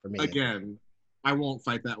me. Again, I won't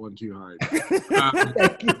fight that one too hard. When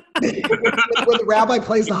the rabbi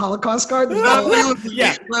plays the Holocaust card, yeah.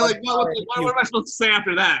 What am I supposed to say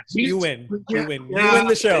after that? You win. You win. You win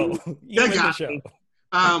the show. You win the show.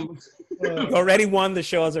 You already won the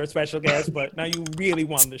show as our special guest, but now you really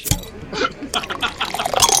won the show.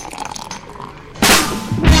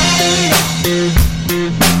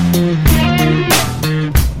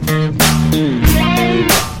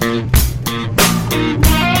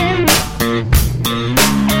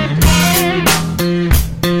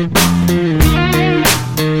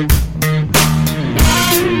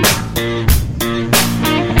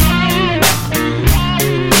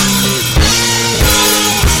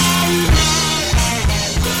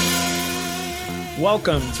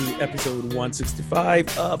 Welcome to episode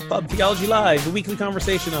 165 of Pub Theology Live, the weekly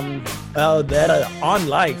conversation on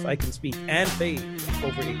life. I can speak and faith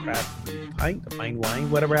over a craft pint, a fine wine,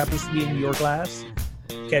 whatever happens to be in your glass.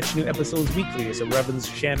 Catch new episodes weekly as Reverends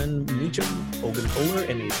Shannon Meacham, Hogan Fuller,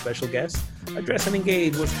 and a special guest address and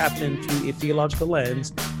engage what's happening through a theological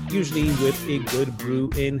lens, usually with a good brew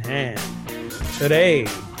in hand. Today,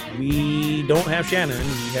 we don't have Shannon.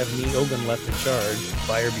 We have me, Hogan, left in charge.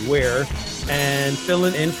 Buyer beware. And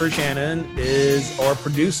filling in for Shannon is our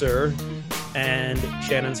producer and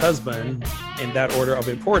Shannon's husband, in that order of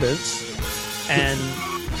importance, and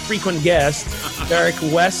frequent guest, Derek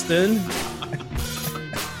Weston.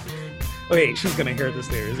 Wait, she's going to hear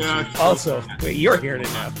this later. Also, wait, you're hearing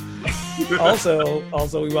it now.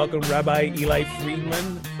 Also, we welcome Rabbi Eli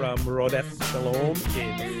Friedman from Rodef Shalom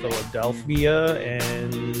in Philadelphia,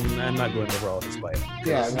 and I'm not going over all his bio.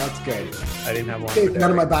 Yeah, that's good. I didn't have one.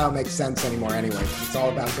 None of my bio makes sense anymore. Anyway, it's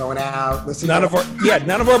all about going out. None of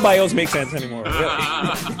our bios make sense anymore. Really.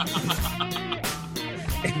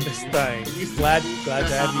 In this time, glad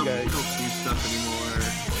to have you guys.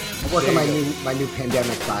 I work on my new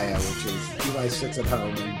pandemic bio, which is Eli sits at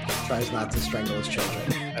home and tries not to strangle his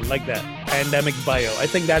children. I like that. Pandemic bio. I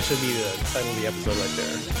think that should be the title of the episode right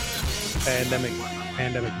there.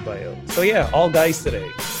 Pandemic bio. So yeah, all guys today.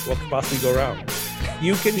 What could possibly go wrong?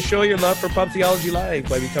 You can show your love for Pub Theology Live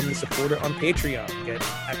by becoming a supporter on Patreon. Get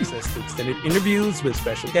access to extended interviews with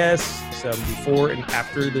special guests, some before and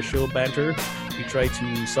after the show banter. We try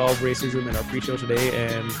to solve racism in our pre-show today,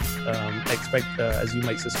 and I expect, as you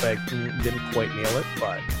might suspect, didn't quite nail it,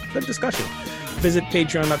 but good discussion. Visit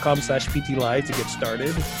patreon.com/PTLive to get started.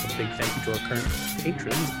 A big thank you to our current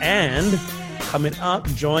patrons. And coming up,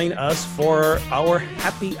 join us for our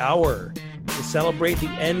happy hour to celebrate the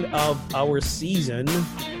end of our season,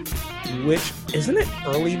 which, isn't it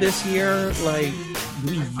early this year? Like,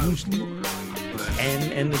 we usually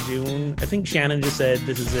end of June. I think Shannon just said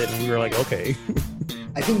this is it, and we were like, okay.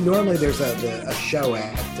 I think normally there's a show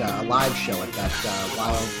a live show at that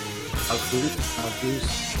Wild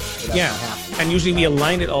Goose. Yeah, and usually we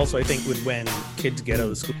align it also, I think, with when kids get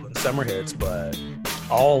out of school and summer hits, but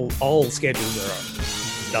all schedules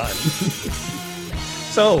are done.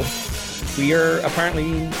 So we are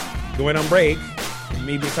apparently going on break,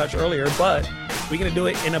 maybe a touch earlier, but we're going to do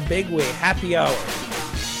it in a big way, happy hour.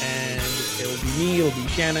 And it'll be me, it'll be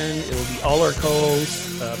Shannon, it'll be all our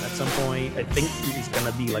co-hosts at some point. I think it's going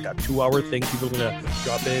to be like a 2-hour thing. People are going to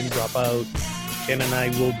drop in, drop out. Shannon and I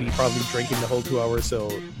will be probably drinking the whole 2 hours, so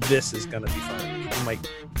this is going to be fun. You might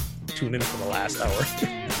tune in for the last hour.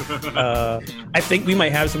 I think we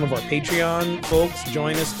might have some of our Patreon folks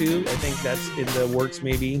join us too. I think that's in the works,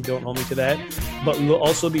 maybe. Don't hold me to that. But we will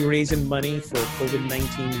also be raising money for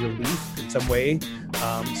COVID-19 relief in some way.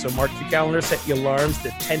 So mark your calendar, set your alarms. The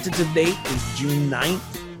tentative date is June 9th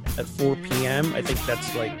at 4 p.m. I think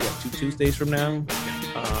that's like, 2 Tuesdays from now.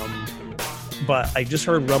 But I just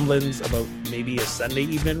heard rumblings about maybe a Sunday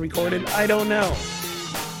evening recorded. I don't know.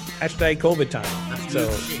 Hashtag COVID time.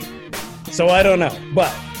 So I don't know.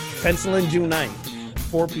 But pencil in June 9th,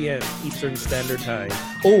 4 p.m. Eastern Standard Time.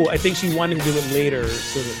 Oh, I think she wanted to do it later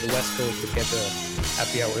so that the West Coast could get the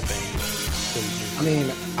happy hour thing. I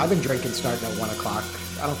mean, I've been drinking starting at 1 o'clock.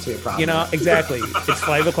 I don't see a problem. You know, exactly. It's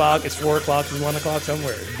 5 o'clock, it's 4 o'clock, it's 1 o'clock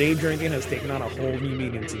somewhere. Day drinking has taken on a whole new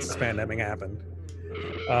meaning since this pandemic happened.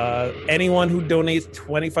 Anyone who donates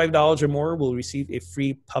 $25 or more will receive a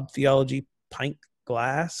free Pub Theology pint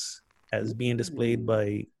glass, as being displayed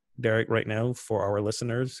by Derek right now for our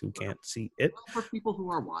listeners who can't see it. For people who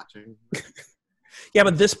are watching. Yeah,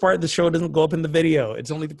 but this part of the show doesn't go up in the video.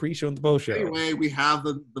 It's only the pre-show and the post-show. Anyway, we have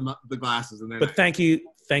the glasses in there. But thank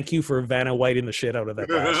you for Vanna Whiting the shit out of that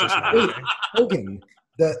glass. Hogan,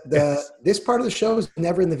 this part of the show is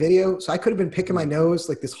never in the video, so I could have been picking my nose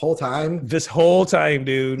like this whole time. This whole time,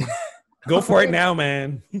 dude. Go for it now,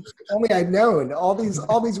 man. Only I'd known all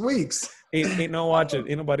these weeks. Ain't no watching.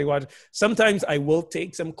 Ain't nobody watching. Sometimes I will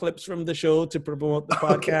take some clips from the show to promote the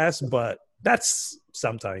podcast, but that's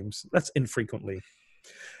sometimes. That's infrequently.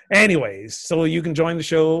 Anyways, so you can join the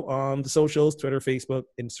show on the socials, Twitter, Facebook,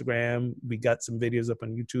 Instagram. We got some videos up on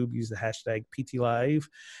YouTube. Use the hashtag PTLive.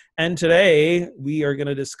 And today we are going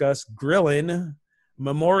to discuss grilling,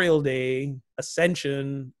 Memorial Day,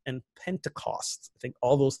 Ascension, and Pentecost. I think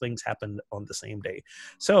all those things happened on the same day.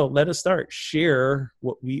 So let us start. Share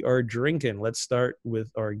what we are drinking. Let's start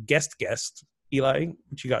with our guest. Eli,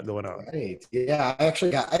 what you got going on? Right. Yeah,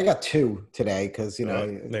 I got two today because,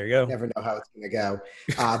 there you go. You never know how it's going to go.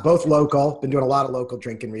 Both local. Been doing a lot of local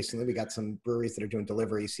drinking recently. We got some breweries that are doing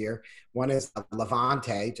deliveries here. One is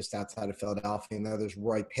Levante, just outside of Philadelphia, and the other's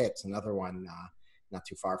Roy Pitts, another one not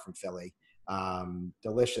too far from Philly.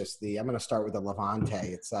 Delicious. I'm going to start with the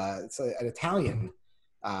Levante. It's an Italian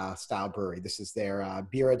style brewery. This is their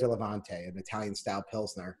Birra di Levante, an Italian style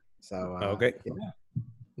Pilsner. So okay.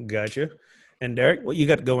 Yeah. Gotcha. And Derek, what you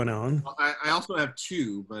got going on? Well, I also have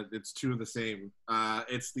two, but it's two of the same.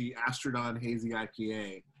 It's the Astrodon Hazy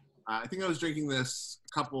IPA. I think I was drinking this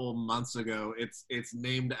a couple months ago. It's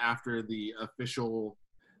named after the official.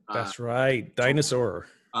 That's right, dinosaur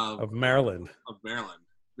of Maryland. Of Maryland,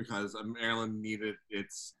 because Maryland needed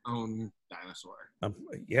its own dinosaur.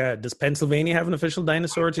 Yeah. Does Pennsylvania have an official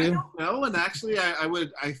dinosaur too? I don't know, and actually,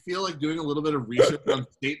 I feel like doing a little bit of research on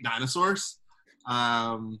state dinosaurs.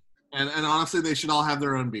 And honestly, they should all have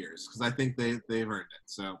their own beers because I think they've earned it.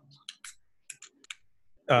 So,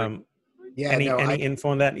 any info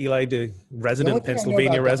on that, Eli? The resident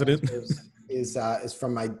Pennsylvania resident is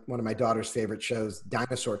from one of my daughter's favorite shows,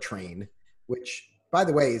 Dinosaur Train, which, by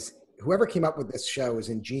the way, is whoever came up with this show is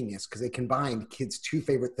ingenious because they combined kids' two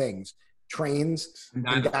favorite things: trains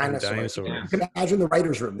and dinosaurs. You can imagine the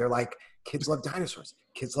writers' room. They're like, kids love dinosaurs,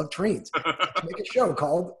 kids love trains. Let's make a show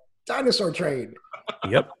called Dinosaur Train.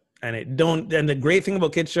 Yep. And the great thing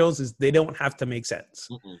about kids shows is they don't have to make sense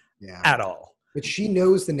at all. But she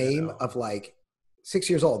knows the name of 6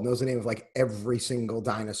 years old, knows the name of every single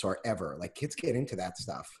dinosaur ever. Kids get into that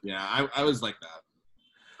stuff. Yeah, I was like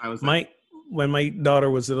that. When my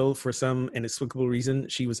daughter was little, for some inexplicable reason,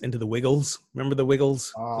 she was into the Wiggles. Remember the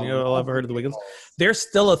Wiggles? I've ever heard of the Wiggles. They're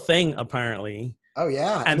still a thing, apparently. Oh,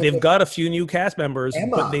 yeah. And they've got a few new cast members,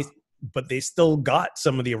 but they still got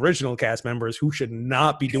some of the original cast members who should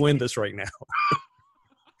not be doing this right now.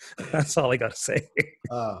 That's all I got to say.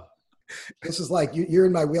 This is you're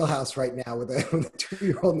in my wheelhouse right now with a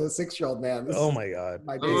 2-year-old and a 6-year-old, man. My God.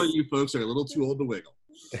 You folks are a little too old to wiggle.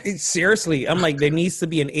 Seriously, I'm there needs to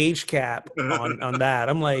be an age cap on that.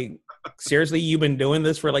 I'm seriously, you've been doing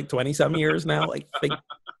this for 20-some years now?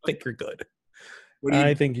 Think you're good.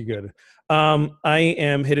 I think you're good. I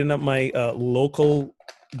am hitting up my local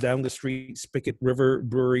down the street Spigot River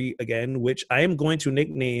Brewery again, which I am going to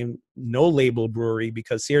nickname No Label Brewery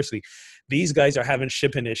because seriously, these guys are having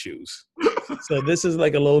shipping issues. So this is a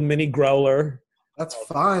little mini growler. That's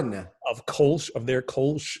fun. Of their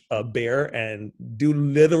Kolsch beer, and dude,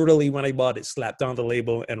 literally when I bought it, slapped on the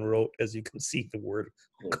label and wrote, as you can see, the word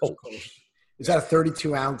Kolsch. Is that a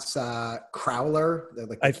 32-ounce crowler?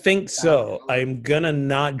 I think so. I'm gonna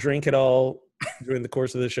not drink it all during the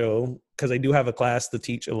course of the show because I do have a class to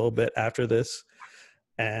teach a little bit after this,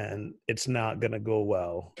 and it's not gonna go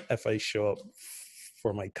well if I show up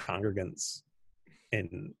for my congregants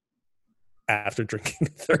after drinking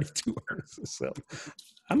 32 ounces. So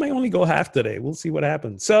I might only go half today. We'll see what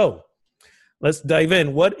happens. So let's dive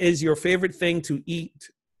in. What is your favorite thing to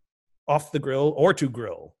eat off the grill or to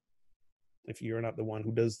grill? If you're not the one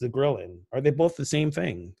who does the grilling, are they both the same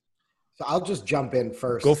thing? So I'll just jump in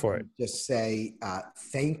first. Go for it. Just say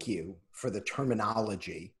thank you for the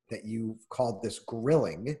terminology that you called this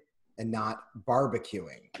grilling and not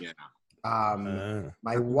barbecuing. Yeah.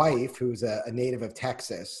 My wife, who's a native of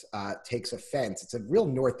Texas, takes offense. It's a real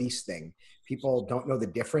Northeast thing. People don't know the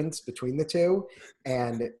difference between the two,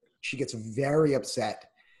 and she gets very upset.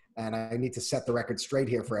 And I need to set the record straight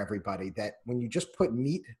here for everybody that when you just put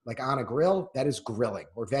meat on a grill, that is grilling,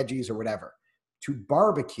 or veggies or whatever. To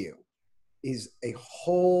barbecue is a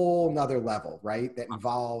whole nother level, right? That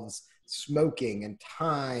involves smoking and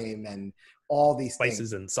time and all these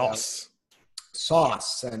spices and sauce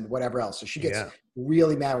and whatever else. So she gets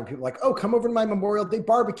really mad when people are oh, come over to my Memorial Day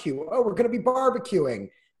barbecue. Oh, we're going to be barbecuing.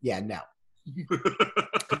 Yeah, no.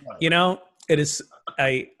 It is.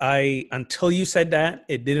 I until you said that,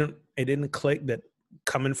 it didn't click that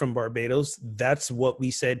coming from Barbados, that's what we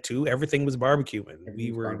said too. Everything was barbecuing.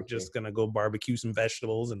 We were just gonna go barbecue some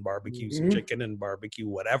vegetables and barbecue some chicken and barbecue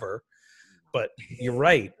whatever. But you're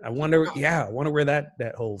right. I wonder where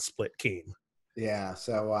that whole split came. Yeah.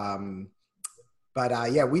 So,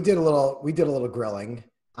 yeah, we did a little grilling.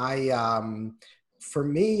 For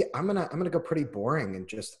me, I'm gonna go pretty boring and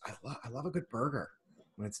just I love a good burger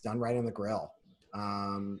when it's done right on the grill.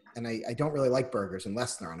 And I don't really like burgers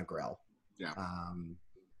unless they're on a grill. Yeah.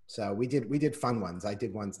 So we did fun ones. I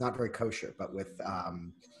did ones not very kosher, but with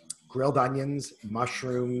grilled onions,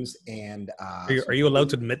 mushrooms, and are you allowed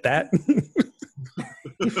to admit that?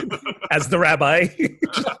 As the rabbi,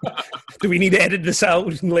 do we need to edit this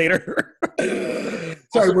out later?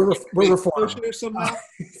 Sorry, we're reformed.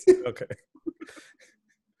 Okay.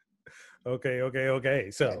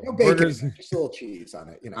 So no bacon, burgers, just a little cheese on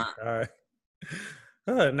it, All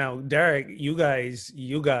right. Now, Derek, you guys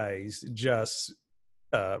just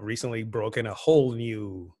recently broke in a whole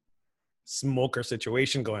new smoker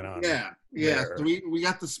situation going on. Yeah. So we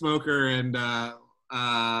got the smoker, and that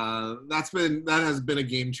has been a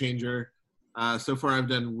game changer. So far, I've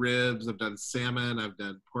done ribs, I've done salmon, I've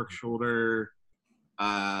done pork shoulder,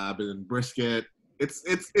 I've done brisket. It's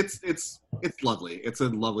lovely. It's a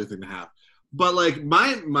lovely thing to have. But like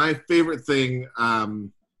my favorite thing,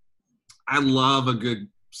 I love a good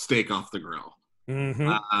steak off the grill. Mm-hmm.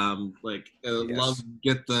 Love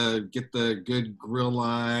get the good grill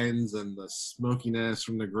lines and the smokiness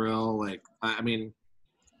from the grill. Like, I mean,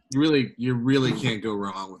 you really can't go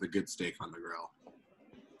wrong with a good steak on the grill.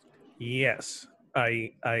 Yes,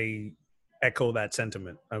 I echo that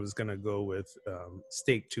sentiment. I was gonna go with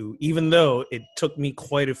steak too, even though it took me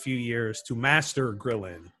quite a few years to master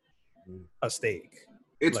grilling a steak.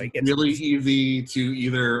 It's really easy to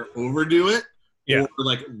either overdo it, or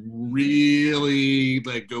like really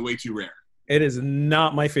like go way too rare. It is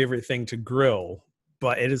not my favorite thing to grill,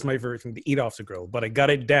 but it is my favorite thing to eat off the grill. But I got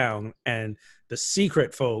it down, and the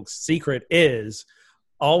secret, folks, is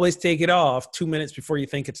always take it off 2 minutes before you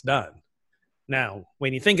think it's done. Now,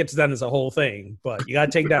 when you think it's done, it's a whole thing, but you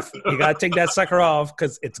gotta take that sucker off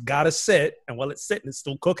because it's gotta sit, and while it's sitting, it's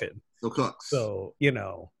still cooking. Still cooks. So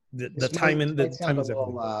the time is a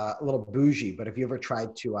little bougie, but have you ever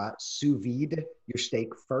tried to sous vide your steak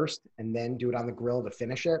first and then do it on the grill to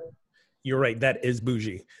finish it? You're right. That is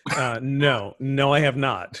bougie. No, I have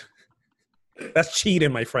not. That's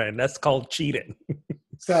cheating, my friend. That's called cheating.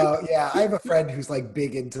 So yeah, I have a friend who's like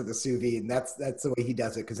big into the sous vide, and that's the way he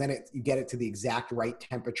does it. Because then you get it to the exact right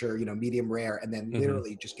temperature, medium rare, and then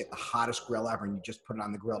literally just get the hottest grill ever, and you just put it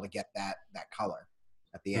on the grill to get that color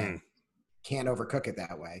at the end. Can't overcook it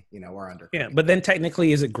that way, or undercook. Yeah, but then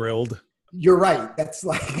technically, is it grilled? You're right. That's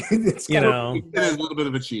like it is a little bit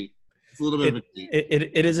of a cheat. It's a little bit of a cheat.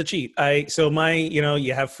 It is a cheat.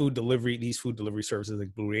 You have food delivery, these food delivery services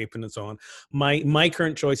like Blue Apron and so on. My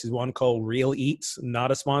current choice is one called Real Eats,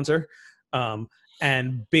 not a sponsor.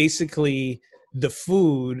 And basically the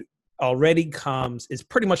food already is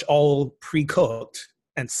pretty much all pre-cooked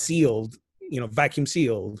and sealed, vacuum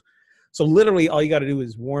sealed. So literally all you got to do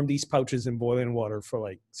is warm these pouches in boiling water for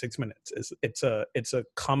like 6 minutes. It's a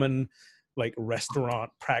common like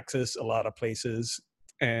restaurant practice a lot of places,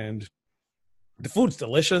 and the food's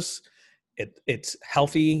delicious. It's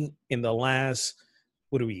healthy. In the last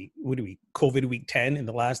COVID week 10, in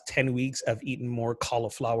the last 10 weeks, I've eaten more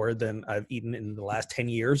cauliflower than I've eaten in the last 10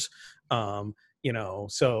 years. So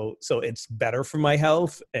it's better for my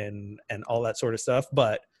health and all that sort of stuff.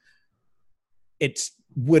 But it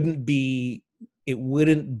wouldn't be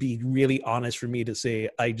really honest for me to say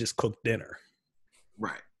I just cooked dinner.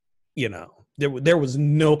 Right. There was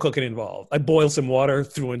no cooking involved. I boiled some water,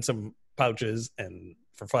 threw in some pouches, and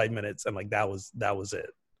for 5 minutes, and like that was it.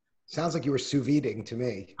 Sounds like you were sous videing to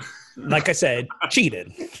me. Like I said,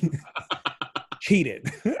 cheated.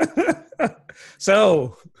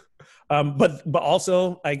 So, but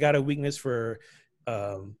also I got a weakness for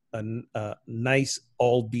a nice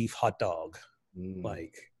all beef hot dog,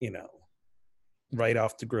 like right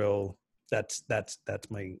off the grill. That's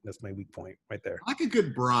my weak point right there. I like a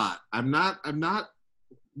good brat. I'm not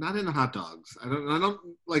into hot dogs. I don't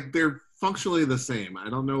like, they're functionally the same. I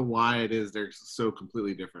don't know why it is they're so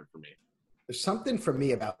completely different for me. There's something for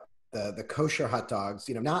me about the kosher hot dogs,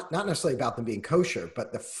 not necessarily about them being kosher,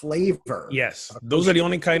 but the flavor. Yes, those are the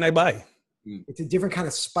only kind I buy. It's a different kind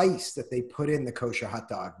of spice that they put in the kosher hot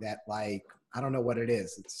dog that, like, I don't know what it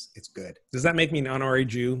is. It's good. Does that make me an honorary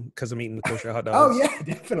Jew because I'm eating the kosher hot dogs? Oh yeah,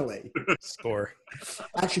 definitely. Score.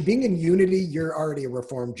 Actually, being in Unity, you're already a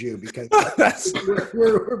Reformed Jew because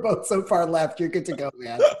we're both so far left. You're good to go,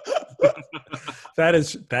 man. That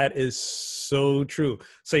is so true.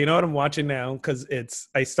 So you know what I'm watching now? Because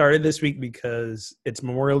I started this week because it's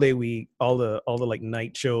Memorial Day week. All the like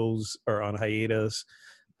night shows are on hiatus.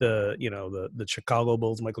 the Chicago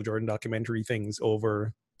Bulls Michael Jordan documentary things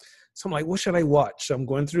over. So I'm like, what should I watch? So I'm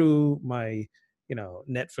going through my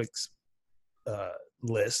Netflix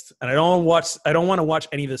list, and I don't want to watch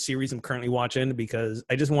any of the series I'm currently watching, because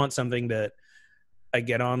I just want something that I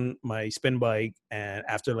get on my spin bike, and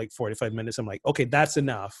after like 45 minutes, I'm like, okay, that's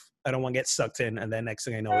enough. I don't want to get sucked in, and then next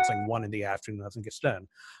thing I know, it's like 1 PM, nothing gets done.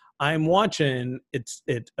 I'm watching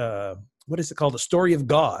what is it called? The Story of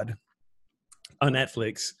God on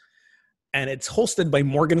Netflix, and it's hosted by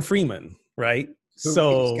Morgan Freeman, right?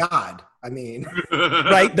 So God, I mean,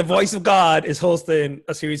 right, the voice of God is hosting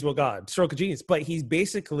a series about God, stroke of genius. But he's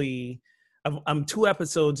basically, I'm 2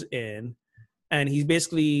 episodes in, and he's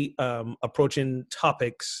basically approaching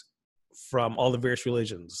topics from all the various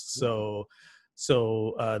religions. So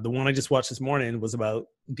the one I just watched this morning was about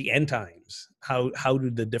the end times. How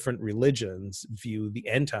do the different religions view the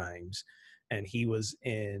end times? And he went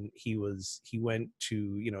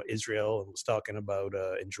to Israel and was talking about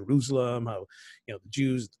in Jerusalem how the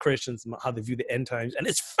Jews, the Christians, how they view the end times. And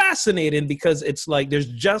it's fascinating because it's like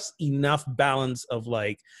there's just enough balance of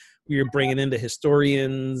like we're bringing in the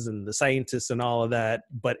historians and the scientists and all of that,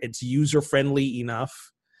 but it's user friendly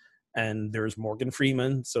enough. And there's Morgan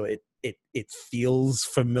Freeman, so it feels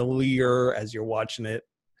familiar as you're watching it.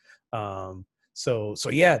 So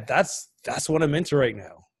yeah, that's what I'm into right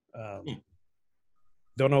now.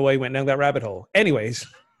 Don't know why I went down that rabbit hole. Anyways,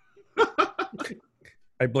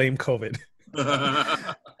 I blame COVID.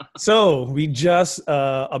 So we just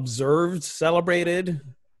celebrated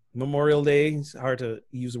Memorial Day. It's hard to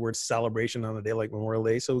use the word celebration on a day like Memorial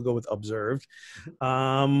Day, so we'll go with observed.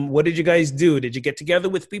 What did you guys do? Did you get together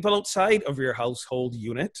with people outside of your household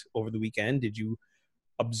unit over the weekend? Did you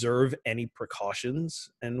observe any precautions?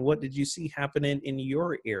 And what did you see happening in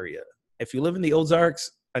your area? If you live in the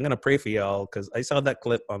Ozarks, I'm going to pray for y'all, because I saw that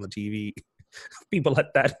clip on the TV. People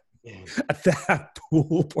at that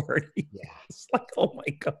pool party. Yeah. It's like, oh my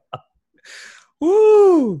God.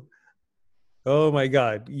 Woo! Oh my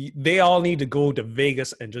God. They all need to go to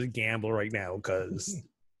Vegas and just gamble right now, because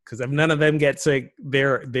if none of them get sick, they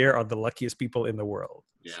are the luckiest people in the world.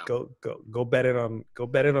 Yeah. Go bet it on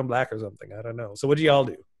black or something. I don't know. So what do y'all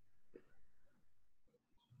do?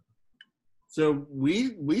 So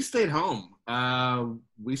we stayed home.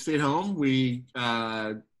 We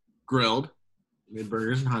grilled, made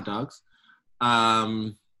burgers and hot dogs.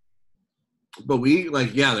 But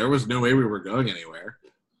there was no way we were going anywhere.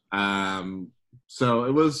 So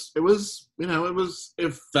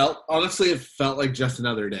it felt like just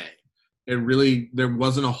another day. There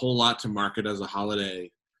wasn't a whole lot to mark it as a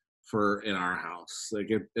holiday in our house. Like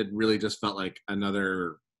it really just felt like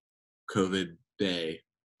another COVID day.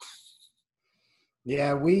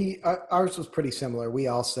 Yeah, ours was pretty similar. We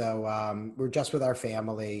also we're just with our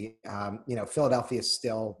family. Philadelphia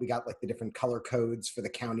still, we got like the different color codes for the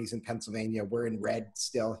counties in Pennsylvania. We're in red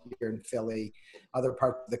still here in Philly. Other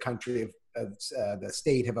parts of the country of the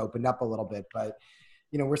state have opened up a little bit, but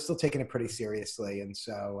we're still taking it pretty seriously. And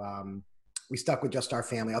so we stuck with just our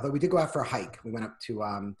family. Although we did go out for a hike. We went up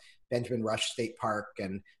to Benjamin Rush State Park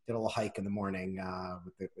and did a little hike in the morning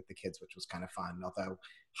with the kids, which was kind of fun. Although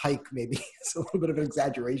hike maybe is a little bit of an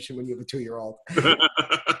exaggeration when you have a 2-year-old.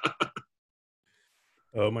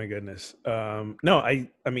 Oh my goodness. No, I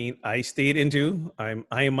mean, I stayed into, I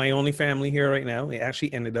am my only family here right now. It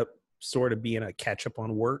actually ended up sort of being a catch up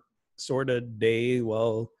on work sort of day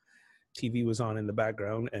while TV was on in the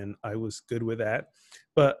background, and I was good with that.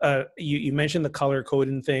 But you mentioned the color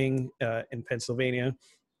coding thing in Pennsylvania.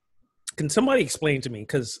 Can somebody explain to me,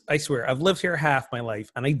 because I swear I've lived here half my life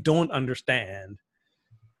and I don't understand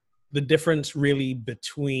the difference really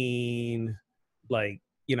between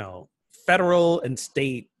federal and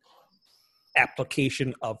state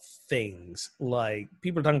application of things. Like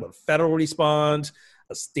people are talking about federal response,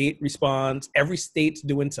 a state response. Every state's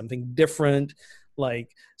doing something different.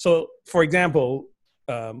 So for example,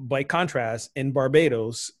 by contrast, in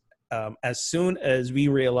Barbados, as soon as we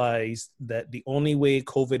realized that the only way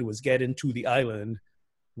COVID was getting to the island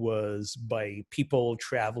was by people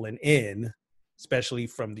traveling in, especially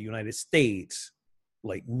from the United States,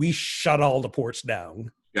 we shut all the ports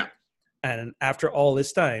down. Yeah. And after all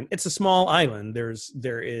this time, it's a small island. There is,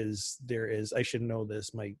 I should know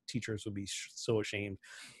this. My teachers would be so ashamed.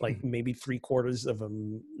 Maybe 3/4 of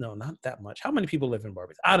them. No, not that much. How many people live in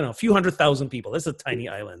Barbados? I don't know. A few 100,000 people. It's a tiny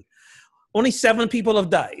island. Only 7 people have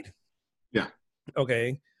died. Yeah.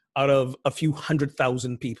 Okay. Out of a few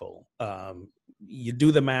 100,000 people. You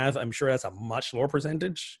do the math. I'm sure that's a much lower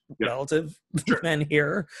percentage relative than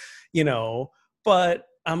here, But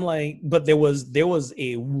I'm but there was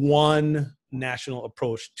a one national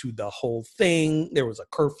approach to the whole thing. There was a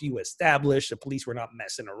curfew established. The police were not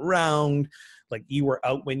messing around. Like, you were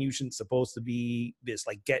out when you shouldn't supposed to be. This,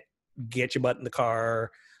 like, get your butt in the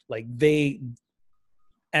car. Like,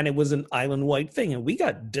 and it was an island-wide thing. And we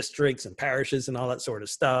got districts and parishes and all that sort of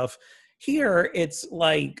stuff. Here, it's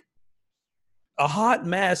like a hot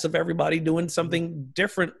mess of everybody doing something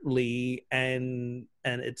differently. And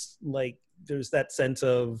it's like, there's that sense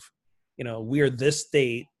of, we're this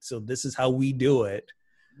state, so this is how we do it.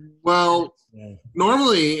 Well,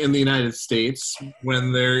 normally in the United States,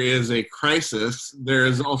 when there is a crisis, there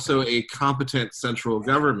is also a competent central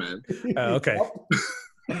government. Okay.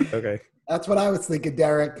 Okay. That's what I was thinking,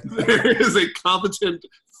 Derek. There is a competent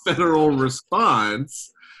federal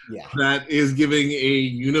response that is giving a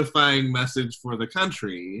unifying message for the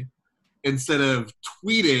country instead of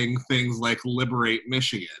tweeting things like "Liberate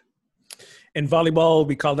Michigan." In volleyball,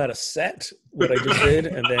 we call that a set, what I just did,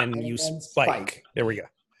 and then you spike. There we go.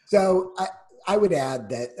 So I would add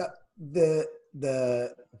that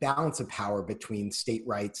the balance of power between state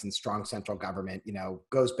rights and strong central government,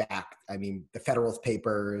 goes back. I mean, the Federalist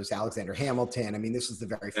Papers, Alexander Hamilton. I mean, this is the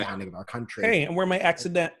very founding of our country. Hey, and wear my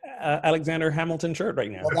Alexander Hamilton shirt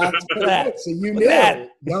right now. Well, that's good. So you knew that.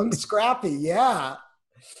 Young Scrappy, yeah.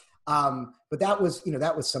 But that was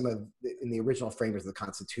some of in the original framers of the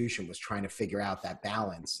Constitution was trying to figure out that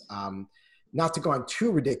balance. Not to go on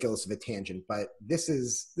too ridiculous of a tangent, but this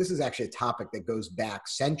is actually a topic that goes back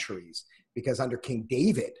centuries, because under King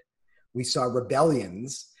David, we saw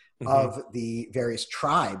rebellions of the various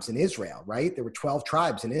tribes in Israel, right? There were 12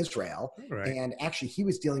 tribes in Israel. Right. And actually he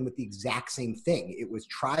was dealing with the exact same thing. It was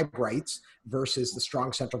tribe rights versus the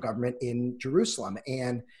strong central government in Jerusalem.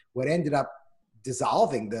 And what ended up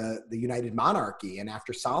dissolving the united monarchy, and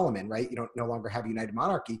after Solomon, right, you don't no longer have a united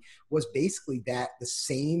monarchy, was basically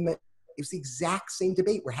it was the exact same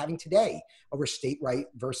debate we're having today over state right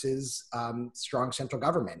versus strong central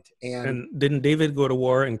government. And didn't David go to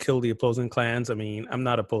war and kill the opposing clans? I mean, I'm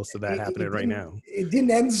not opposed to that happening right now. It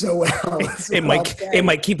didn't end so well. It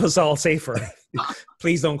might keep us all safer.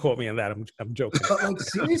 Please don't quote me on that. I'm joking. But like,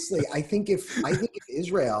 seriously, I think if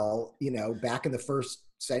Israel, back in the first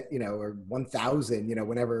or 1000,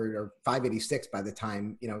 whenever, or 586 by the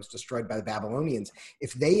time, it was destroyed by the Babylonians,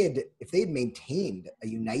 if they had maintained a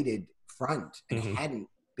united front and hadn't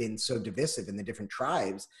been so divisive in the different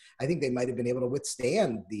tribes, I think they might have been able to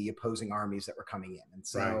withstand the opposing armies that were coming in. And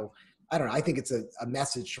so right. I don't know. I think it's a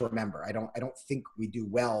message to remember. I don't think we do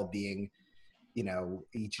well being,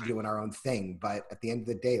 each doing our own thing. But at the end of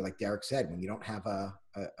the day, like Derek said, when you don't have a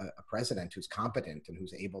president who's competent and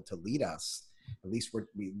who's able to lead us, at least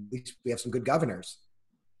we have some good governors.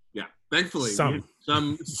 Yeah, thankfully, some.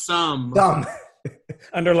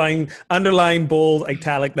 Underline, bold,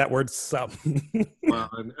 italic that word some. Well,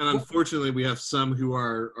 and unfortunately, we have some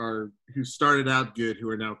who started out good who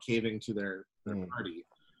are now caving to their party.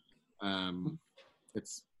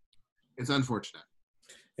 It's unfortunate.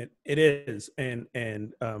 It is, and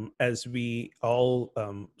as we all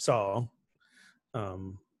saw,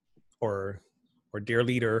 or dear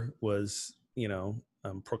leader was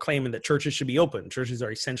proclaiming that churches should be open. Churches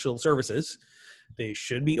are essential services; they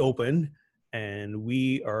should be open, and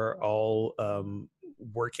we are all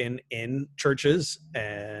working in churches.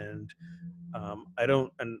 And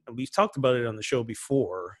and we've talked about it on the show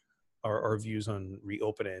before. Our views on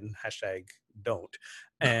reopening #don't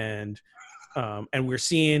and we're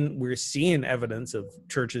seeing evidence of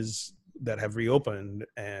churches that have reopened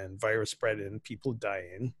and virus spread and people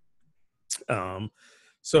dying.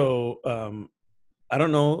 So I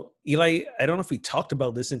don't know, Eli, I don't know if we talked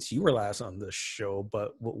about this since you were last on the show,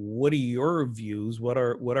 but what are your views? What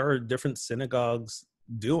are different synagogues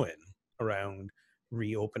doing around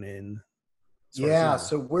reopening? Yeah,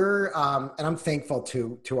 so we're and I'm thankful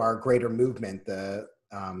to our greater movement, the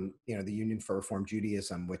Union for Reform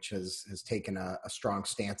Judaism, which has taken a strong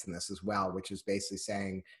stance in this as well, which is basically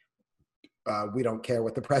saying we don't care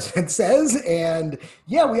what the president says, and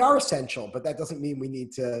yeah, we are essential, but that doesn't mean we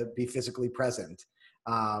need to be physically present.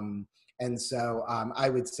 And so I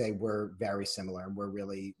would say we're very similar, and we're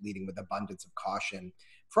really leading with abundance of caution.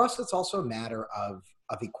 For us, it's also a matter of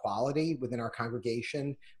equality within our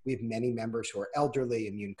congregation. We have many members who are elderly,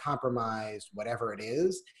 immune compromised, whatever it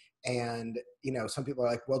is. And, some people are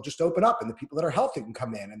like, well, just open up and the people that are healthy can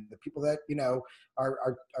come in, and the people that,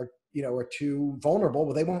 are too vulnerable,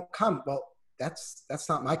 well, they won't come. Well, that's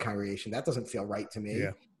not my congregation. That doesn't feel right to me.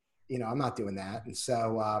 Yeah. I'm not doing that. And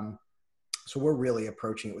so So we're really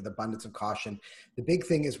approaching it with abundance of caution. The big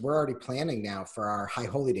thing is we're already planning now for our high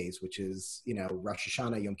holy days, which is, Rosh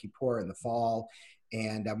Hashanah, Yom Kippur in the fall.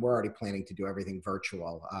 And we're already planning to do everything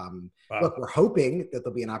virtual. Wow. Look, we're hoping that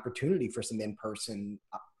there'll be an opportunity for some in-person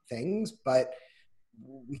things, but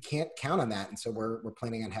we can't count on that. And so we're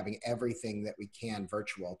planning on having everything that we can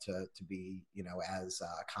virtual to be, as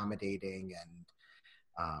accommodating and,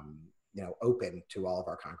 open to all of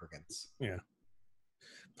our congregants. Yeah.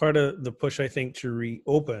 Part of the push, I think, to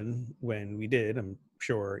reopen when we did, I'm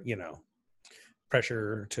sure,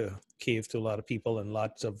 pressure to cave to a lot of people, and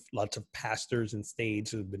lots of pastors and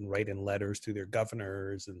states who've been writing letters to their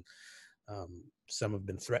governors, and some have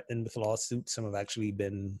been threatened with lawsuits. Some have actually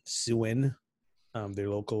been suing their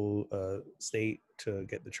local state to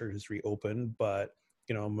get the churches reopened. But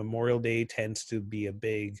Memorial Day tends to be a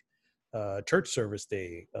big church service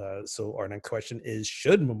day. So our next question is: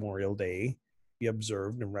 should Memorial Day be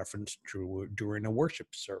observed in reference to during a worship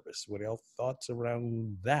service? What are your thoughts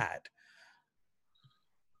around that?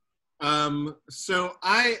 So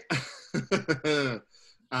I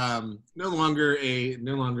no longer a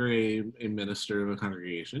minister of a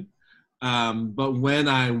congregation. But when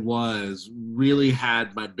I really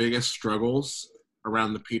had my biggest struggles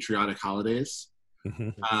around the patriotic holidays.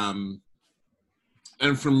 Mm-hmm.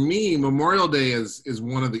 And for me, Memorial Day is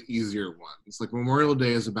one of the easier ones. Like, Memorial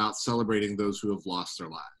Day is about celebrating those who have lost their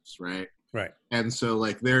lives, right? Right. And so,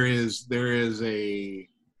 like, there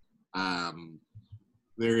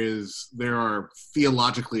are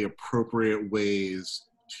theologically appropriate ways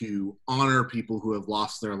to honor people who have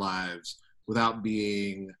lost their lives without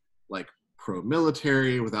being like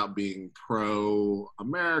pro-military, without being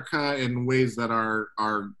pro-America, in ways that are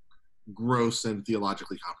gross and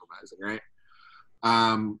theologically compromising, right?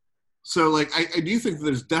 So like I do think that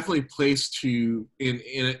there's definitely place to in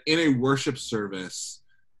a worship service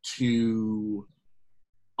to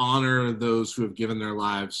honor those who have given their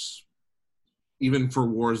lives, even for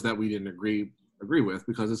wars that we didn't agree with,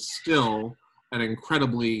 because it's still an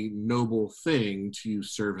incredibly noble thing to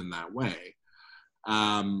serve in that way.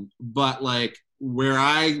 But like where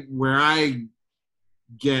I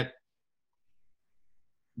get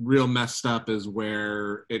real messed up is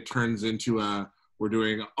where it turns into we're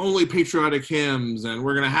doing only patriotic hymns and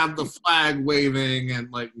we're gonna have the flag waving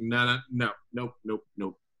and like nope,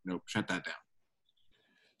 shut that down.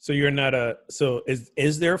 So you're not so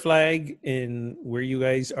is there a flag in where you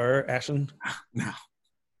guys are, Ashland? No.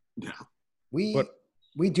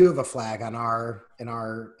 We do have a flag on in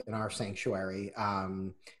our sanctuary.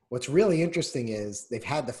 What's really interesting is they've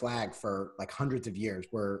had the flag for like hundreds of years,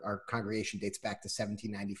 where our congregation dates back to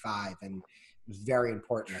 1795, and it was very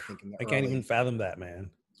important, I think. I can't even fathom that,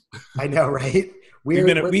 man. I know, right?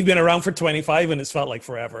 We've been around for 25 and it's felt like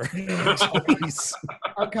forever.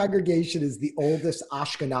 Our congregation is the oldest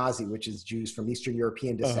Ashkenazi, which is Jews from Eastern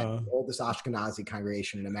European descent, the oldest Ashkenazi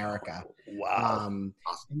congregation in America. Wow. And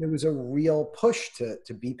there was a real push to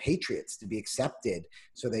be patriots, to be accepted.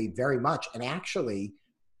 So they very much, and actually,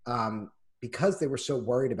 because they were so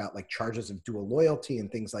worried about like charges of dual loyalty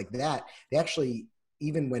and things like that, they actually,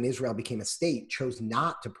 even when Israel became a state, chose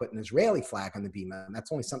not to put an Israeli flag on the bima. And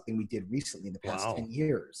that's only something we did recently in the past 10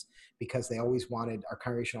 years, because they always wanted, our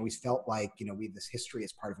congregation always felt like, we have this history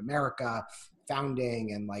as part of America,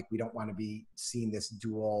 founding, and like, we don't want to be seen this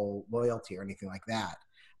dual loyalty or anything like that.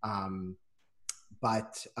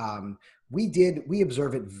 But we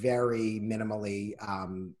observe it very minimally.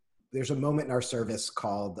 There's a moment in our service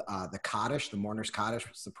called the Kaddish, the Mourner's Kaddish,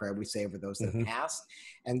 which is the prayer we say over those that have passed.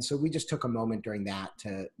 And so we just took a moment during that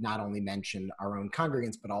to not only mention our own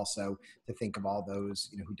congregants, but also to think of all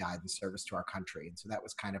those who died in service to our country. And so that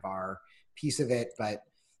was kind of our piece of it. But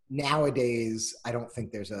nowadays, I don't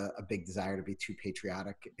think there's a big desire to be too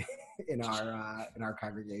patriotic in our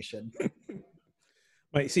congregation.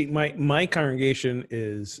 My congregation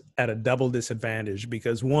is at a double disadvantage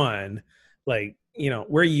because, one, like,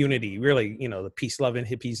 we're unity, really, the peace-loving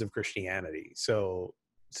hippies of Christianity. So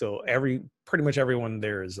pretty much everyone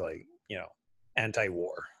there is like,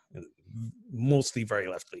 anti-war, and mostly very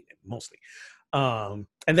left-leaning, mostly. And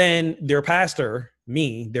then their pastor,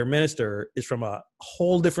 their minister, is from a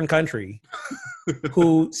whole different country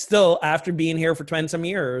who still, after being here for 20 some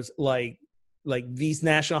years, like these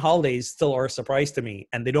national holidays still are a surprise to me,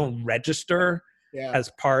 and they don't register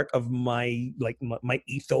as part of my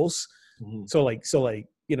ethos. So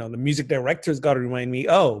the music director's got to remind me,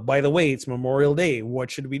 oh, by the way, it's Memorial Day.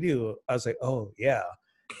 What should we do? I was like, oh yeah.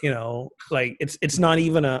 It's not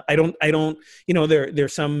even I don't,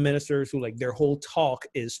 there's some ministers who like their whole talk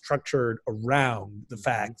is structured around the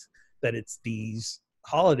fact that it's these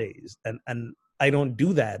holidays, and I don't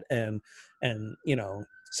do that. And And,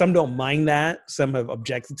 some don't mind that. Some have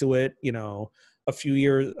objected to it. A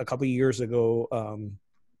couple of years ago,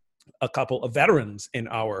 a couple of veterans in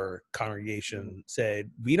our congregation said,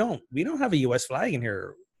 we don't have a U.S. flag in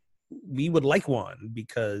here. We would like one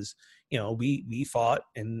because, we fought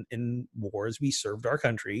in wars. We served our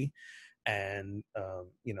country. And,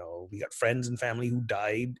 we got friends and family who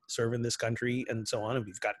died serving this country and so on. And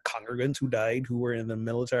we've got congregants who died who were in the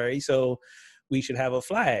military. So we should have a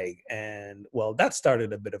flag. And, well, that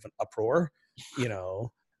started a bit of an uproar,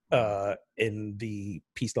 in the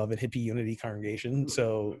Peace, Love, and Hippie Unity congregation.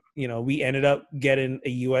 So, we ended up getting a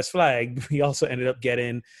U.S. flag. We also ended up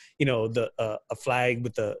getting, a flag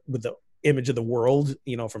with the image of the world,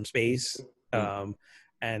 from space.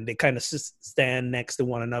 And they kind of stand next to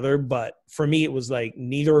one another. But for me, it was like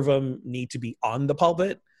neither of them need to be on the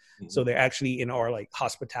pulpit. So they're actually in our like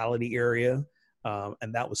hospitality area.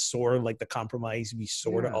 And that was sort of like the compromise we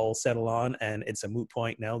sort of all settle on. And it's a moot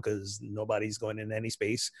point now because nobody's going in any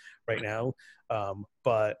space right now.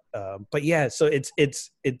 But yeah, so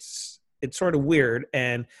it's sort of weird.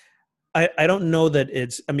 And I don't know that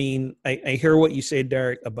I hear what you say,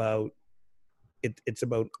 Derek, about it's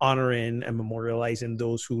about honoring and memorializing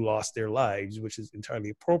those who lost their lives, which is entirely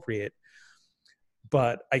appropriate.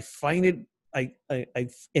 But I find it, I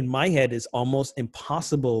in my head, is almost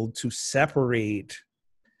impossible to separate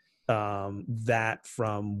that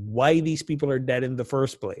from why these people are dead in the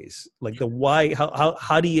first place. Like the why,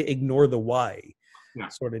 how do you ignore the why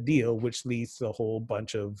sort of deal, which leads to a whole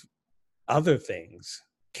bunch of other things.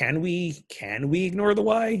 Can we ignore the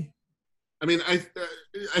why? I mean, I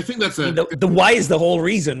think that's the why is the whole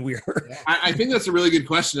reason we're. I think that's a really good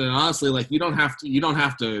question, and honestly, like you don't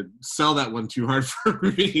have to sell that one too hard for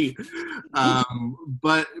me.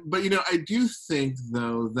 But I do think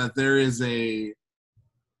though that there is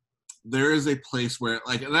a place where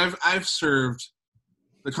like, and I've served,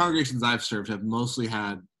 the congregations I've served have mostly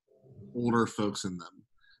had older folks in them,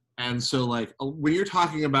 and so like when you're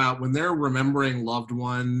talking about when they're remembering loved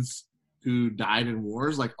ones who died in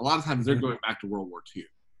wars, like a lot of times they're going back to World War II.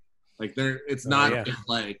 Like it's not just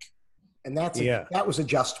like, and that was a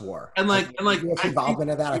just war. And like U.S.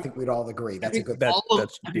 involvement of that, I think we'd all agree that's a good thing.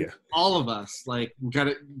 All of us like got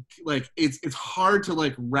it. Like it's hard to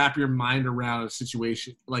like wrap your mind around a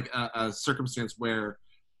situation like a circumstance where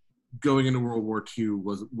going into World War II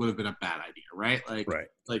would have been a bad idea, right?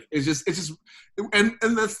 Like it's just and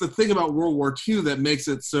that's the thing about World War II that makes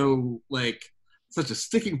it so like such a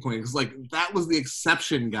sticking point, because like that was the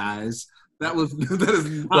exception, guys. That is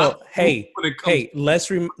not.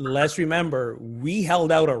 Well, let's remember we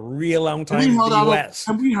held out a real long time in the U.S.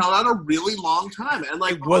 And we held out a really long time, and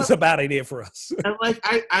like it was a bad idea for us. And like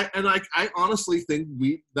I honestly think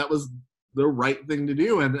that was the right thing to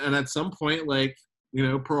do, and at some point, like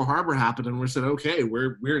Pearl Harbor happened, and we said, okay,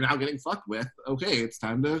 we're now getting fucked with. Okay, it's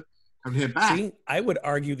time to hit back. See, I would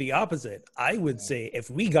argue the opposite. I would say if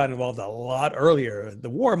we got involved a lot earlier, the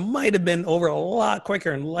war might have been over a lot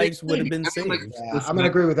quicker and lives would have been saved. I'm going to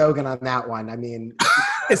agree with Ogun on that one. I mean,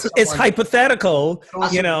 it's hypothetical,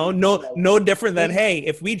 no different than, hey,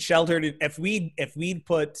 if we'd sheltered, if we'd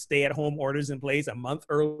put stay-at-home orders in place a month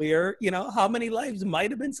earlier, how many lives might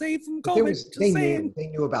have been saved from COVID? They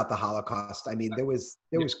knew about the Holocaust. I mean, there was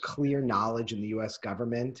clear knowledge in the U.S.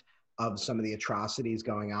 government of some of the atrocities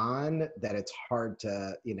going on that it's hard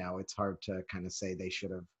to kind of say they should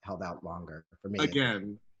have held out longer. For me,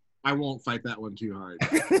 again, I won't fight that one too hard.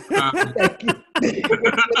 When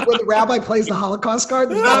the rabbi plays the Holocaust card,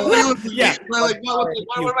 what am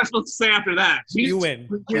I supposed to say after that? You win.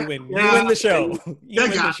 You win the show. You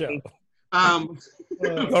win the show.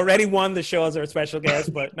 You already won the show as our special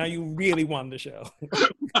guest, but now you really won the show.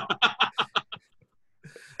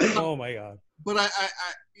 Oh my God! But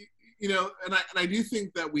I do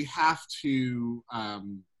think that we have to.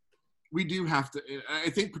 We do have to. I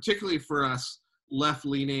think particularly for us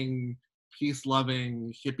left-leaning,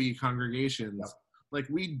 peace-loving, hippie congregations, like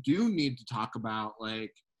we do need to talk about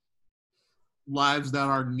like lives that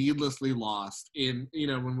are needlessly lost in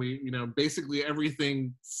when we basically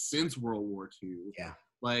everything since World War II. Yeah,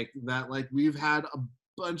 like that. Like we've had a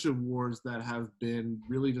bunch of wars that have been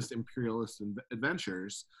really just imperialist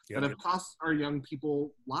adventures that have cost our young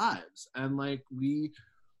people lives, and like we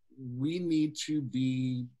need to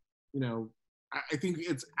be I think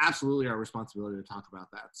it's absolutely our responsibility to talk about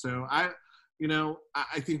that. So I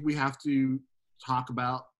think we have to talk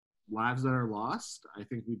about lives that are lost. I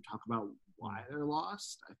think we talk about why they're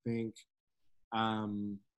lost. I think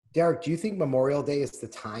Derek, do you think Memorial Day is the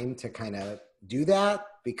time to kind of do that?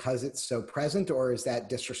 because it's so present, or is that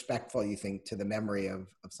disrespectful, you think, to the memory of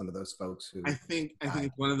some of those folks who I think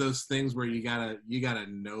it's one of those things where you gotta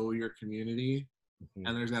know your community,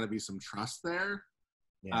 and there's gotta be some trust there.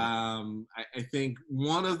 Yeah. I think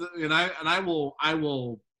one of the and I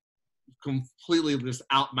will completely just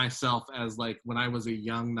out myself as like when I was a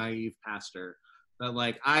young naive pastor. That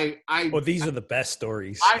like these are the best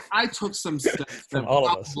stories. I took some steps from all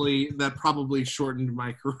of us that probably shortened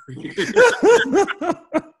my career.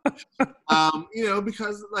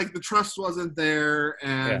 Because like the trust wasn't there,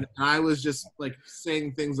 and I was just like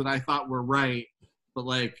saying things that I thought were right, but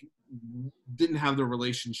like didn't have the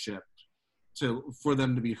relationship for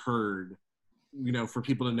them to be heard, for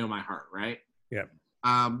people to know my heart, right? Yeah.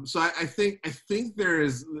 So I think there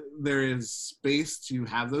is space to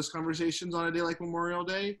have those conversations on a day like Memorial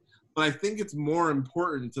Day, but I think it's more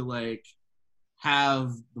important to like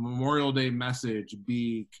have the Memorial Day message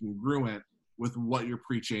be congruent with what you're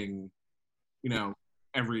preaching,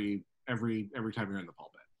 every time you're in the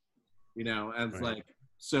pulpit, and it's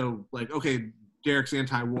right. Okay, Derek's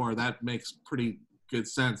anti-war, that makes pretty good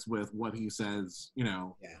sense with what he says,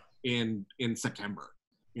 in September,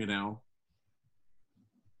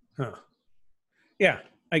 Huh. Yeah,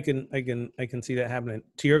 I can see that happening.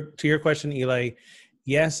 To your question, Eli,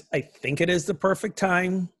 yes, I think it is the perfect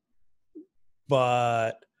time,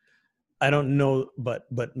 but I don't know, but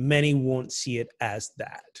many won't see it as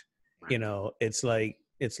that. Right. It's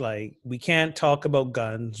like we can't talk about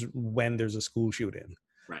guns when there's a school shooting.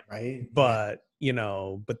 Right. But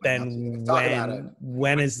but then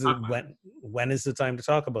when is the time to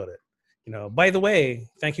talk about it? By the way,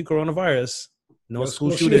 thank you, coronavirus. No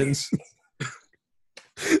school shootings.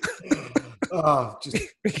 Oh, just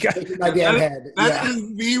shaking my damn head. That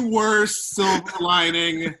is the worst silver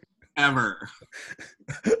lining ever.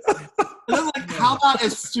 And then, like, how about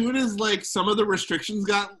as soon as like some of the restrictions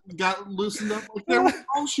got loosened up, like there were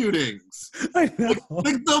all shootings. I know.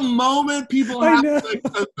 Like the moment people have like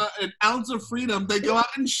an ounce of freedom, they go out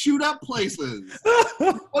and shoot up places.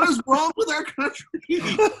 What is wrong with our country?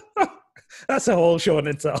 That's a whole show in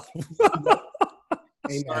itself.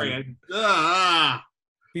 Sorry.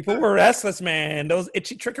 People were restless, man. Those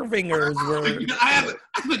itchy trigger fingers were. I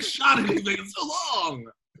haven't shot anything in so long.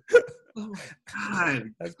 Oh my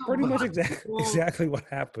God. That's pretty much exactly what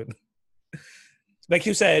happened. Like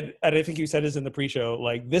you said, and I think you said this in the pre-show,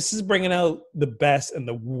 like this is bringing out the best and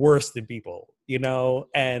the worst in people,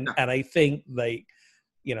 and I think like,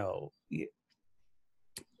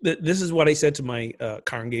 this is what I said to my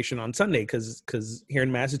congregation on Sunday, because here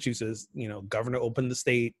in Massachusetts, governor opened the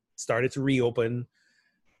state, started to reopen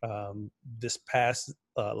this past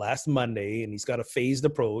last Monday, and he's got a phased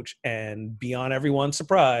approach. And beyond everyone's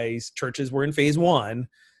surprise, churches were in phase 1,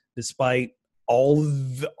 despite all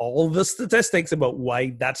the statistics about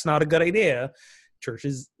why that's not a good idea.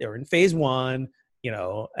 Churches are in phase 1,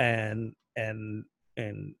 and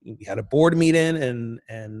we had a board meeting,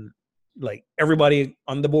 and like everybody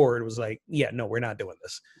on the board was like, yeah, no, we're not doing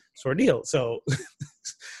this sort of deal. So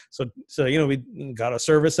we got a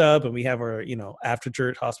service up, and we have our after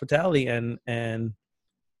church hospitality, and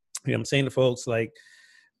I'm saying to folks, like,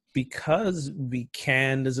 because we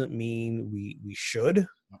can doesn't mean we should.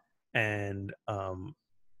 And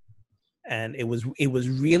it was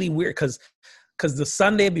really weird because the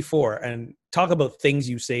Sunday before, and talk about things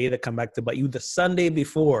you say that come back to bite you, the Sunday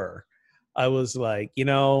before, I was like,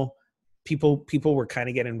 people were kind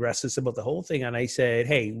of getting restless about the whole thing. And I said,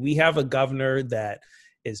 hey, we have a governor that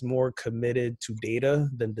is more committed to data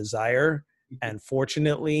than desire. And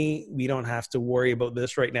fortunately, we don't have to worry about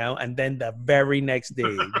this right now. And then the very next day,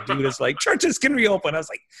 the dude is like, churches can reopen. I was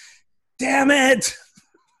like, damn it.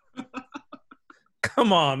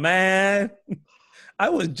 Come on, man. I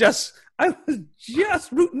was just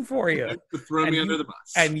rooting for you. Throw me under the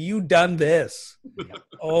bus. And you done this.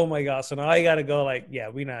 Oh my gosh. So now I gotta go like,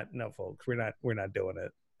 yeah, folks, we're not doing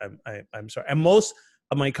it. I'm sorry. And most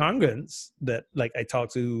of my congregants that like I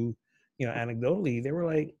talked to, anecdotally, they were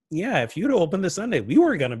like, yeah, if you'd opened this Sunday, we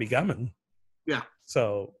were gonna be coming. Yeah.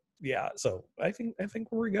 So yeah. So I think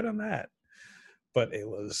we're good on that. But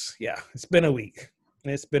it's been a week.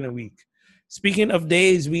 Speaking of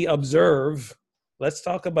days we observe, let's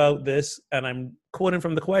talk about this. And I'm quoting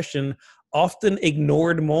from the question, often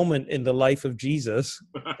ignored moment in the life of Jesus.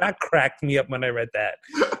 That cracked me up when I read that.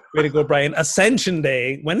 Way to go, Brian. Ascension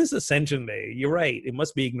Day. When is Ascension Day? You're right. It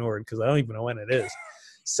must be ignored because I don't even know when it is.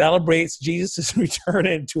 Celebrates Jesus'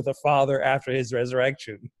 return to the Father after his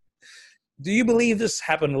resurrection. Do you believe this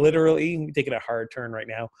happened literally? I'm taking a hard turn right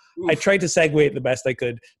now. Oof. I tried to segue it the best I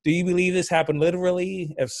could. Do you believe this happened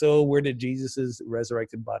literally? If so, where did Jesus'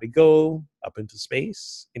 resurrected body go? Up into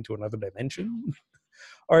space? Into another dimension?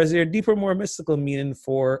 Or is there a deeper, more mystical meaning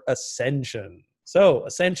for ascension? So,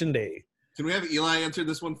 Ascension Day. Can we have Eli answer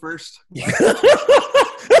this one first?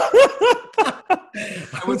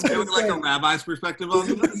 I would say like a rabbi's perspective on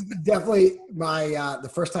this. Definitely the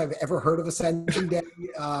first time I've ever heard of Ascension Day.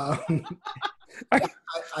 Are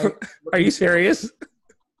you serious?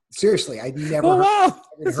 Seriously, I never. Oh wow,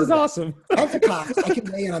 heard this is awesome. Pentecost, I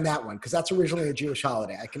can weigh in on that one because that's originally a Jewish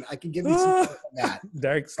holiday. I can give you some on that.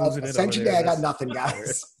 Derek's losing it Ascension over Day, there. I got nothing,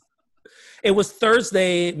 guys. It was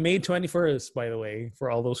Thursday, May 21st, by the way,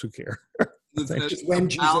 for all those who care. Just when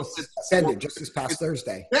Jesus ascended, just this past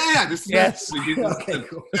Thursday. Yeah, this is Yes. Okay,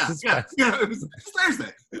 cool. Yeah, it was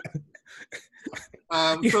Thursday.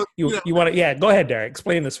 You want to? Yeah, go ahead, Derek.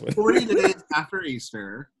 Explain this one. 40 days after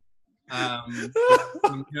Easter,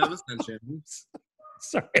 when we have Ascension.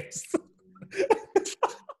 Sorry.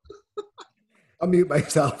 I'll mute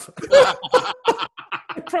myself.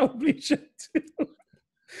 I probably should too.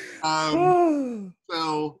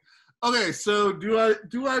 So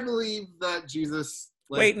do I believe that Jesus?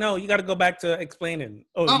 Wait, no, you got to go back to explaining.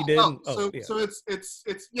 You didn't. So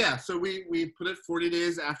it's yeah. So we put it 40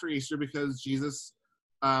 days after Easter because Jesus.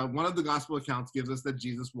 One of the gospel accounts gives us that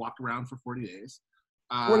Jesus walked around for 40 days.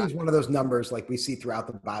 40 is one of those numbers like we see throughout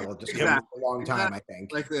the Bible, just for a long time, I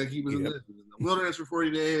think. Like he was in the wilderness for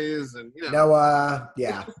 40 days, and Noah,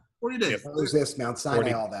 yeah. 40 days. Moses, Mount Sinai,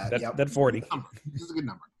 40. all that. That 40. This is a good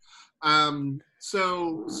number.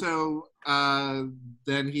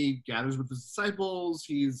 Then he gathers with his disciples.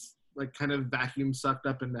 He's like kind of vacuum sucked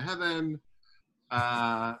up into heaven.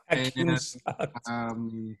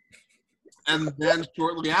 And then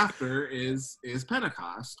shortly after is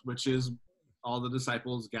Pentecost, which is all the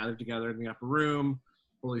disciples gathered together in the upper room.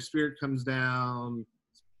 Holy Spirit comes down.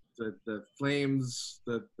 The flames,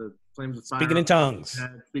 the flames of fire. Speaking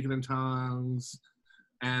in tongues,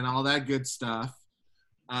 and all that good stuff.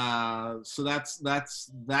 So that's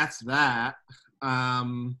that.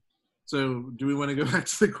 So do we want to go back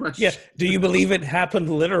to the question? Yeah. Do you believe it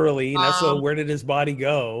happened literally? And so where did his body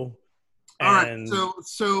go? And all right.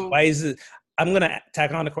 So why is it? I'm going to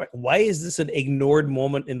tack on a question. Why is this an ignored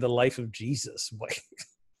moment in the life of Jesus?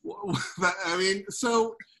 I mean,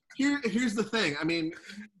 so here's the thing. I mean,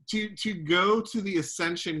 to go to the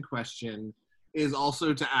ascension question is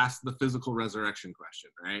also to ask the physical resurrection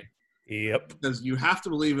question, right? Yep. Because you have to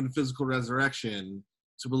believe in physical resurrection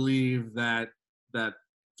to believe that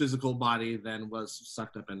physical body then was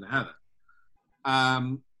sucked up into heaven.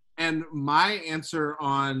 And my answer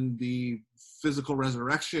on the physical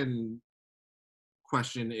resurrection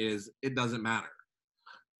question is it doesn't matter.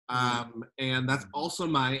 And that's also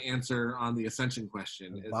my answer on the ascension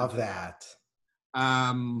question. Love that.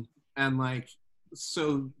 And like,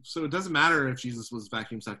 so it doesn't matter if Jesus was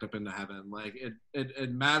vacuum sucked up into heaven. Like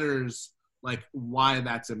it matters like why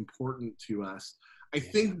that's important to us. I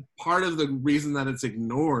think part of the reason that it's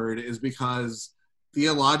ignored is because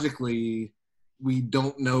theologically we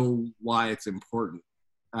don't know why it's important.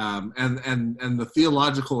 And the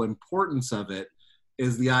theological importance of it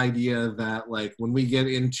is the idea that like when we get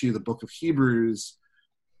into the book of Hebrews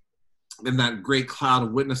and that great cloud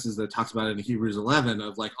of witnesses that talks about it in Hebrews 11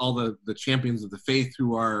 of like all the champions of the faith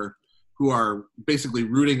who are basically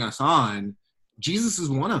rooting us on, Jesus is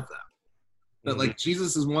one of them. That like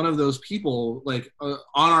Jesus is one of those people like on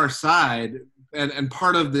our side, and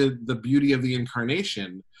part of the beauty of the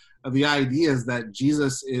incarnation of the idea is that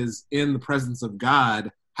Jesus is in the presence of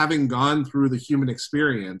God, having gone through the human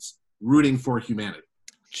experience, rooting for humanity.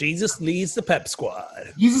 Jesus leads the pep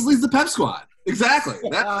squad. Jesus leads the pep squad. Exactly.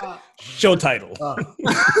 Show title.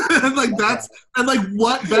 And like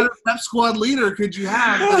what better pep squad leader could you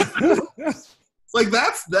have? Like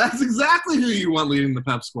that's exactly who you want leading the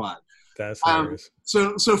pep squad. That's hilarious.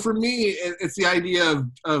 So for me, it's the idea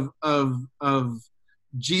of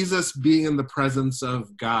Jesus being in the presence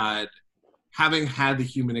of God, having had the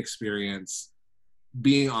human experience,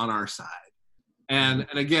 being on our side. And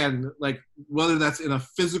again, like whether that's in a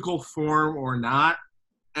physical form or not,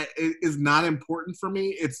 it is not important for me.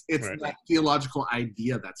 It's right. That theological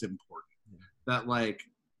idea that's important. That like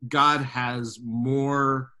God has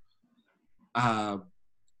more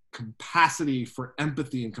capacity for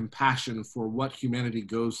empathy and compassion for what humanity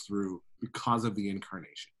goes through because of the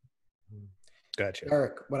incarnation. Gotcha.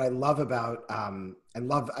 Eric, what I love about I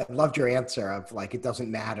loved your answer of like it doesn't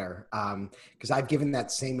matter because I've given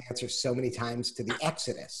that same answer so many times to the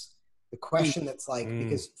Exodus. The question that's like,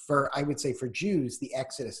 because I would say for Jews, the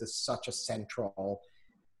Exodus is such a central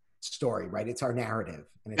story, right? It's our narrative,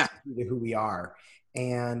 and it's who we are.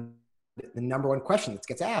 And the number one question that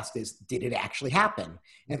gets asked is, did it actually happen?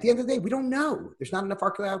 And at the end of the day, we don't know. There's not enough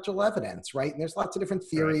archaeological evidence, right? And there's lots of different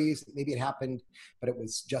theories. Right. Maybe it happened, but it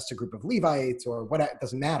was just a group of Levites or what, it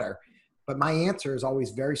doesn't matter. But my answer is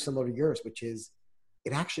always very similar to yours, which is,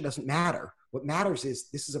 it actually doesn't matter. What matters is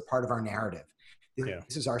this is a part of our narrative.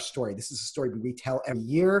 This is our story. This is a story we retell every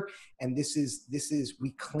year. And this is,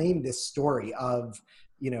 we claim this story of,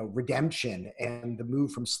 redemption and the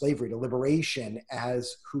move from slavery to liberation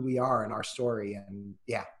as who we are in our story. And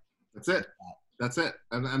that's it. That's it.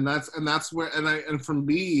 And that's where, and for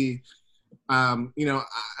me,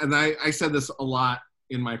 I said this a lot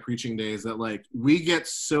in my preaching days, that like, we get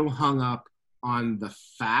so hung up on the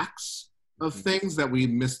facts of things that we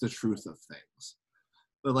miss the truth of things.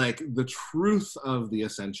 But like, the truth of the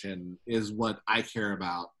ascension is what I care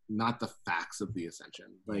about, not the facts of the ascension.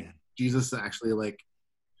 Like, Jesus actually like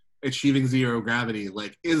achieving zero gravity,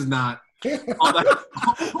 like, is not all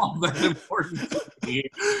that important to me.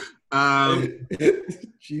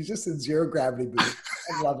 Jesus in zero gravity booth.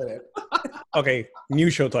 I'm loving it. Okay,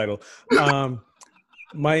 new show title.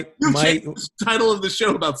 My title of the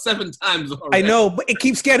show about 7 times already. I know, but it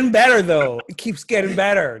keeps getting better though. It keeps getting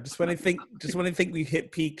better. Just when I think we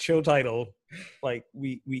hit peak show title, like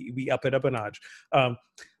we up it up a notch.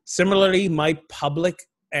 Similarly, my public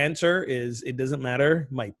answer is it doesn't matter.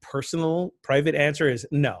 My personal private answer is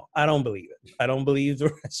no, I don't believe it. I don't believe the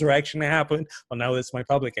resurrection happened. Well, now it's my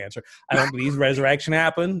public answer. I don't believe the resurrection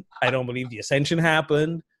happened. I don't believe the ascension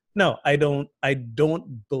happened. No, I don't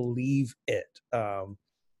believe it.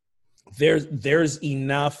 There's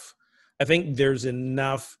enough, I think there's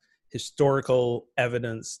enough historical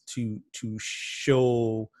evidence to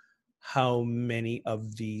show how many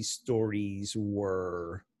of these stories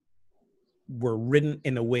were written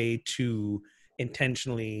in a way to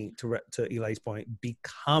intentionally, to Eli's point,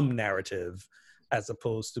 become narrative, as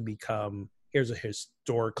opposed to become, here's a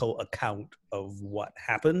historical account of what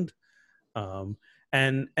happened.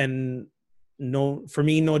 And no, for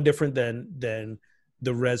me, no different than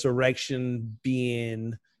the resurrection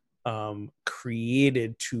being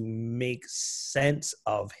created to make sense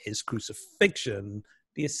of his crucifixion.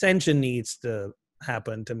 The ascension needs to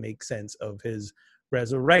happen to make sense of his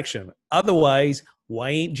resurrection. Otherwise, why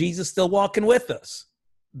ain't Jesus still walking with us?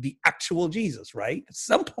 The actual Jesus, right? At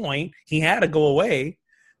some point, he had to go away.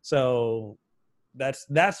 So that's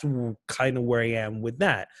kind of where I am with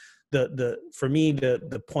that. For me,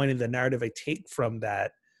 the point of the narrative I take from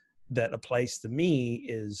that applies to me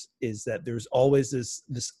is that there's always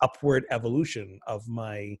this upward evolution of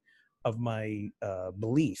my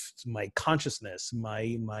belief, my consciousness,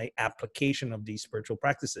 my application of these spiritual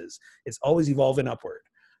practices. It's always evolving upward,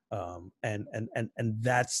 and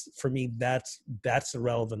that's, for me, that's the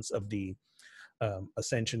relevance of the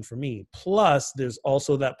ascension for me. Plus, there's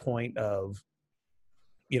also that point of,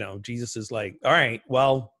 Jesus is like, all right,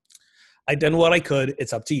 well, I done what I could.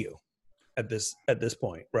 It's up to you at this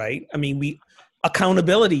point, right? I mean,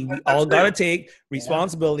 accountability. We all got to take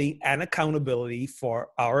responsibility and accountability for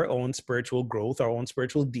our own spiritual growth, our own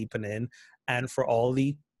spiritual deepening, and for all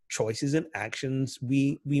the choices and actions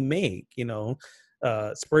we make.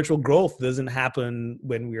 Spiritual growth doesn't happen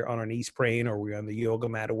when we're on our knees praying or we're on the yoga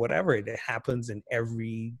mat or whatever. It happens in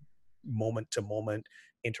every moment-to-moment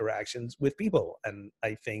interactions with people, and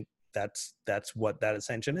I think that's what that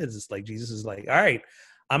ascension is. It's like Jesus is like, all right,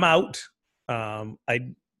 I'm out.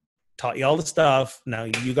 I taught you all the stuff. Now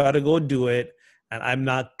you got to go do it. And I'm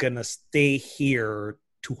not going to stay here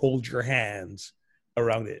to hold your hands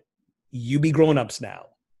around it. You be grown-ups now.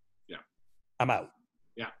 Yeah. I'm out.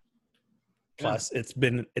 Yeah. Plus, it's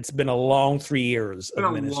been a long 3 years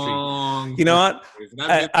of ministry. You know what?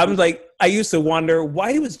 I'm like, I used to wonder,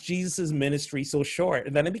 why was Jesus' ministry so short?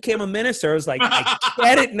 And then I became a minister. I was like, I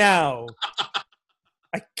get it now.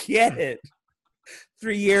 I get it.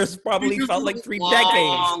 3 years probably felt like 3 decades.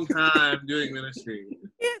 Long time doing ministry.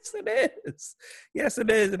 Yes, it is. Yes, it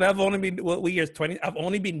is. And I've only been, what years? 20. I've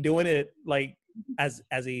only been doing it like as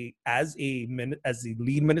the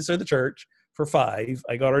lead minister of the church for 5.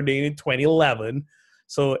 I got ordained in 2011.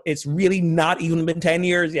 So it's really not even been 10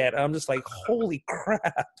 years yet. I'm just like, holy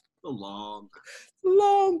crap. A long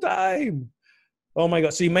time. Oh my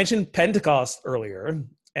God. So you mentioned Pentecost earlier,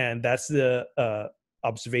 and that's the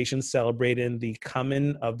observation celebrating the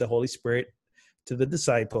coming of the Holy Spirit to the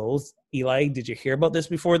disciples. Eli, did you hear about this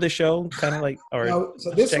before the show? Kind of like, or no, so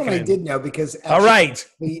this one I did know, because all right,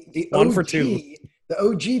 the one OG, for 2. The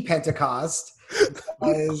OG Pentecost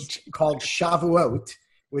was called Shavuot,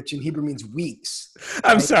 which in Hebrew means weeks.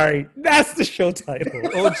 I'm right? sorry. That's the show title,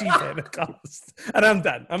 OG Pentecost. And I'm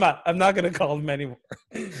done. I'm not going to call them anymore.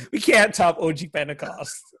 We can't top OG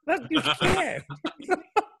Pentecost. You can't.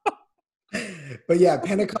 But yeah,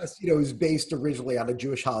 Pentecost, is based originally on a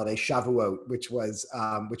Jewish holiday, Shavuot,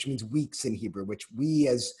 which means weeks in Hebrew, which we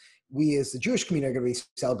as the Jewish community are going to be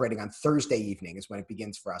celebrating on Thursday evening is when it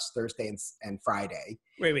begins for us, Thursday and Friday.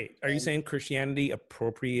 Wait. Are you saying Christianity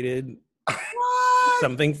appropriated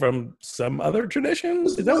something from some other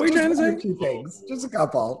traditions? Is that what you're trying to say? Two things. Just a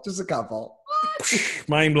couple.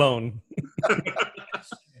 Mind blown.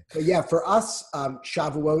 But yeah, for us,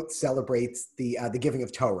 Shavuot celebrates the giving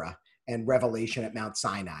of Torah and revelation at Mount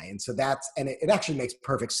Sinai. And so it actually makes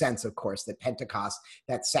perfect sense, of course, that Pentecost,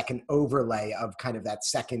 that second overlay of kind of that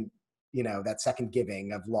second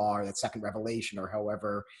giving of law, or that second revelation, or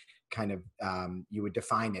however kind of you would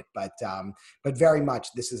define it. But very much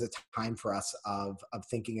this is a time for us of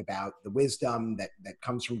thinking about the wisdom that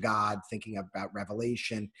comes from God, thinking about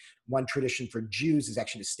revelation. One tradition for Jews is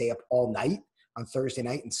actually to stay up all night on Thursday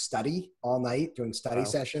night and study all night, doing study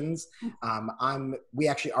sessions. We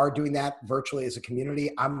actually are doing that virtually as a community.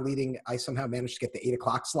 I'm leading. I somehow managed to get the 8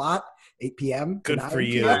 o'clock slot, 8 p.m. Good for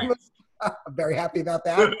you. I'm very happy about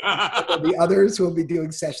that. There'll be others who will be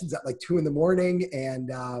doing sessions at like 2 a.m.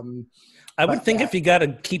 And I would think if you got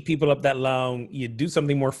to keep people up that long, you do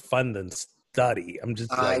something more fun than study. I'm just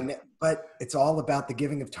but it's all about the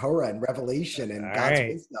giving of Torah and revelation and God's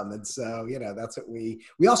wisdom. And so, that's what we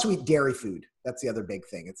also eat dairy food. That's the other big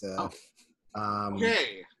thing. It's okay.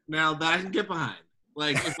 Now that I can get behind.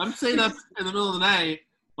 Like if I'm staying up in the middle of the night,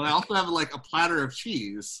 but I also have like a platter of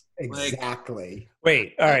cheese. Exactly.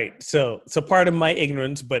 Wait, all right. So part of my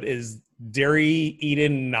ignorance, but is dairy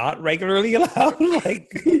eaten not regularly allowed?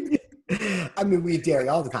 I mean, we eat dairy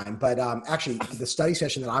all the time, but actually the study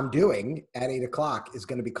session that I'm doing at 8 o'clock is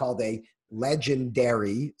going to be called a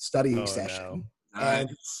legendary study session. No. And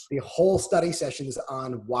the whole study session is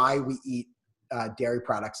on why we eat dairy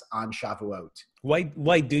products on Shavuot.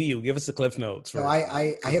 Why do you? Give us the Cliff Notes. So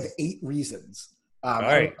I have 8 reasons. All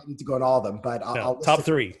right. I don't need to go into all of them, but I'll top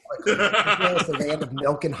 3. The land of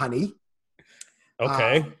milk and honey.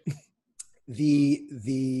 Okay.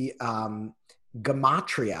 The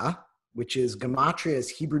gematria, which is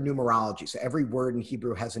Hebrew numerology. So every word in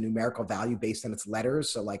Hebrew has a numerical value based on its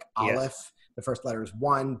letters. So like Aleph, the first letter is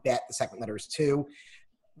 1, Bet, the second letter is 2.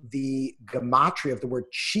 The gematria of the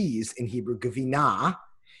word cheese in Hebrew, Gavina,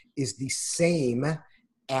 is the same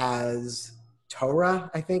as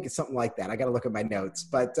Torah, I think. It's something like that. I got to look at my notes.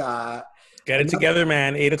 But get it together,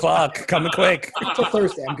 man. 8 o'clock. Coming quick. Until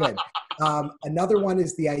Thursday, I'm good. Another one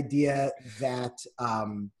is the idea that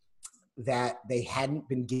that they hadn't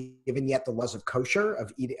been given yet the laws of kosher,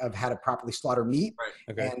 of how to properly slaughter meat. Right.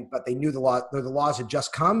 Okay. But they knew the laws had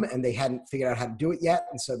just come and they hadn't figured out how to do it yet.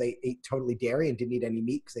 And so they ate totally dairy and didn't eat any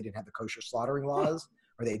meat because they didn't have the kosher slaughtering laws,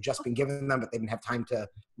 or they had just been given them, but they didn't have time to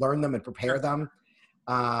learn them and prepare them.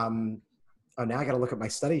 Now I got to look at my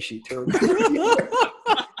study sheet too.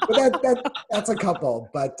 But that's a couple,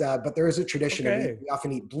 but there is a tradition. Okay. We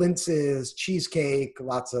often eat blintzes, cheesecake,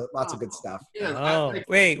 lots of good stuff. Yeah,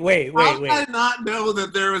 wait. How did I not know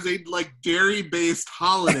that there was a dairy-based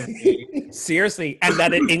holiday? Seriously, and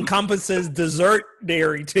that it encompasses dessert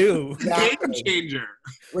dairy too. Game changer.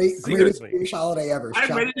 Greatest Jewish holiday ever.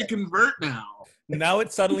 I'm ready to convert now. Now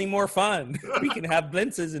it's suddenly more fun. We can have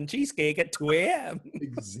blintzes and cheesecake at 2 a.m.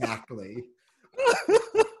 Exactly.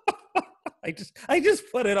 I just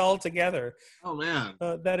put it all together. Oh man,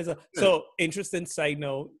 that is so interesting. Side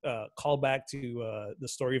note, call back to the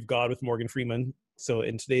story of God with Morgan Freeman. So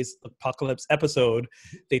in today's Apocalypse episode,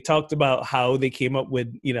 they talked about how they came up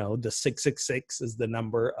with the 666 is the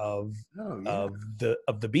number of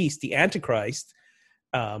the beast, the Antichrist,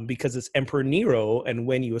 because it's Emperor Nero, and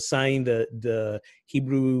when you assign the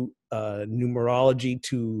Hebrew numerology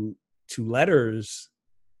to letters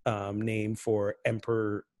name for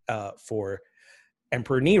Emperor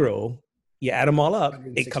Nero, you add them all up,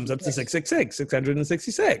 it comes up to 666.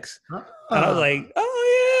 And I was like,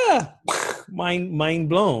 oh yeah, mind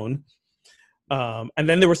blown. And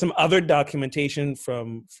then there was some other documentation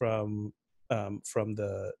from the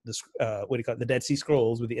the Dead Sea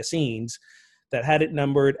Scrolls with the Essenes that had it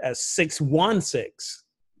numbered as 616.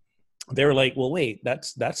 They were like, well, wait,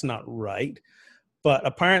 that's not right. But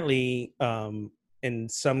apparently, in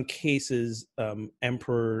some cases,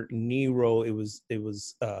 Emperor Nero, it was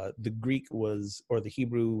the Greek was, or the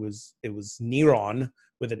Hebrew was, it was Neron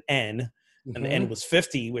with an N, and the N was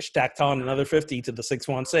 50, which tacked on another 50 to the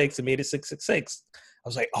 616 and made it 666. I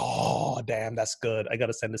was like, oh, damn, that's good. I got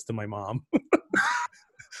to send this to my mom.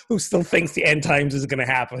 who still thinks the end times is going to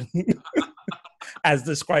happen, as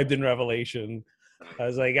described in Revelation. I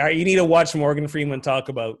was like, you need to watch Morgan Freeman talk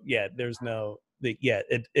about,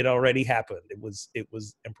 it already happened. It was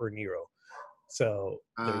Emperor Nero. So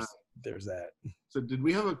there's that. So did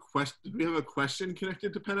we have a question? Did we have a question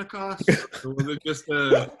connected to Pentecost? Or was it just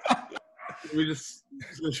we just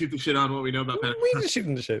gonna shoot the shit on what we know about Pentecost? We just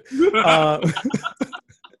shooting the shit.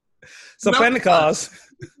 So no, Pentecost.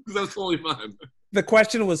 That was totally fun. The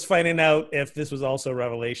question was finding out if this was also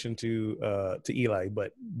revelation to Eli,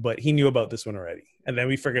 but he knew about this one already, and then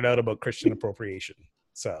we figured out about Christian appropriation.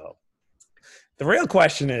 So the real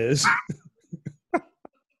question is,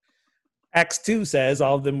 Acts 2 says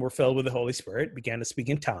all of them were filled with the Holy Spirit, began to speak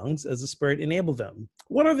in tongues as the Spirit enabled them.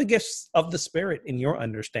 What are the gifts of the Spirit in your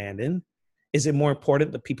understanding? Is it more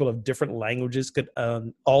important that people of different languages could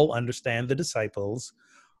all understand the disciples,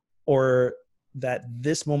 or that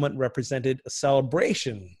this moment represented a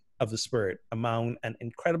celebration of the Spirit among an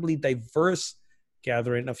incredibly diverse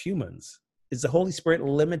gathering of humans? Is the Holy Spirit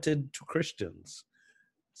limited to Christians?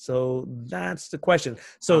 So that's the question.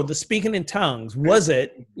 So the speaking in tongues, was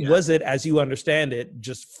it, as you understand it,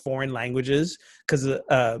 just foreign languages? Because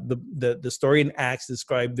the story in Acts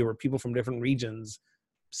described there were people from different regions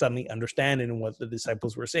suddenly understanding what the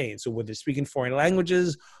disciples were saying. So were they speaking foreign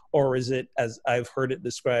languages, or is it, as I've heard it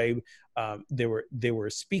described, they were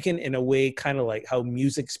speaking in a way kind of like how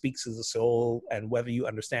music speaks to the soul, and whether you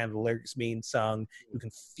understand the lyrics being sung, you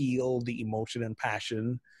can feel the emotion and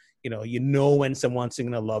passion. You know when someone's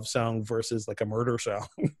singing a love song versus like a murder song.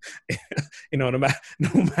 No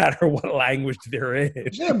matter what language they're in.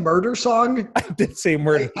 Did you say a murder song? I did say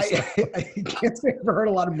murder song. I can't say I've ever heard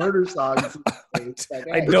a lot of murder songs.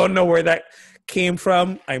 I don't know where that came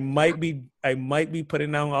from. I might be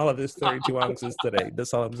putting down all of this 32 ounces today.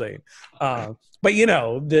 That's all I'm saying. But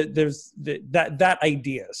there's that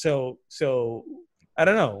idea. So I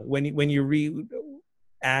don't know, when you read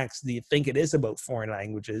Acts, do you think it is about foreign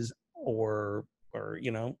languages, or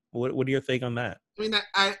what do you think on that? I mean,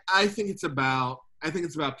 I think it's about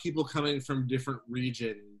people coming from different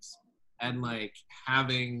regions and like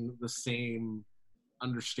having the same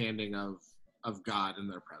understanding of God in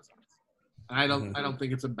their presence. And I don't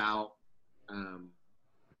think it's about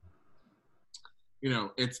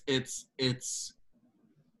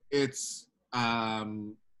it's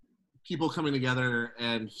people coming together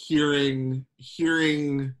and hearing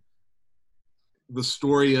the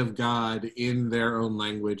story of God in their own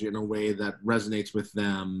language in a way that resonates with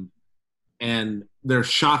them, and they're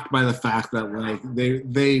shocked by the fact that like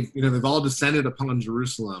they've all descended upon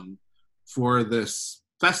Jerusalem for this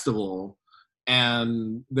festival,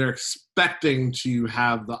 and they're expecting to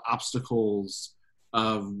have the obstacles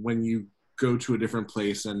of when you go to a different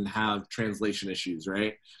place and have translation issues,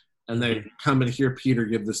 right? And they come and hear Peter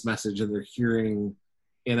give this message, and they're hearing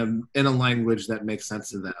in a language that makes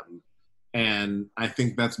sense to them. And I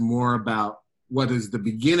think that's more about what is the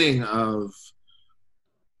beginning of,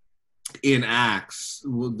 in Acts,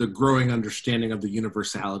 the growing understanding of the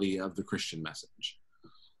universality of the Christian message.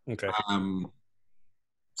 Okay.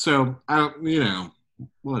 So I don't,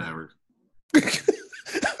 whatever.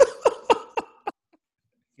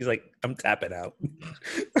 He's like, I'm tapping out.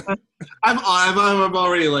 I've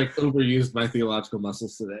already like overused my theological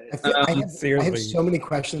muscles today. I have so many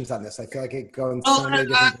questions on this. I feel like it goes so many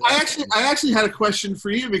different directions. I actually had a question for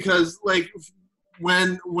you, because like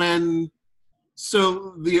when the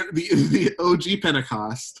OG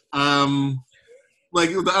Pentecost, like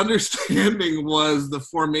the understanding was the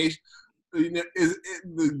formation.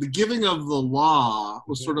 The giving of the law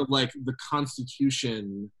was sort of like the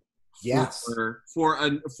constitution. Yes. For a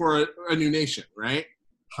new nation, right?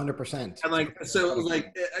 100%. And like, so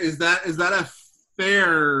like, is that a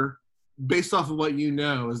fair, based off of what you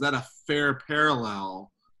know, is that a fair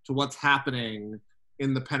parallel to what's happening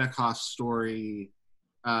in the Pentecost story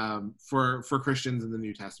for Christians in the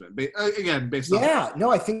New Testament? Again, based on. Yeah, no,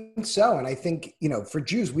 I think so. And I think, for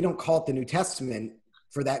Jews, we don't call it the New Testament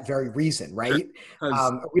for that very reason, right?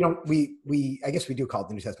 I guess we do call it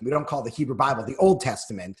the New Testament. We don't call the Hebrew Bible the Old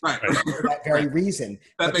Testament, right? For that very reason.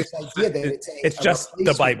 But this idea that it's just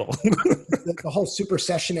the Bible, the whole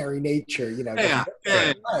supersessionary nature, Yeah.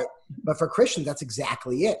 Right. But for Christians, that's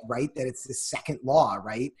exactly it, right? That it's the second law,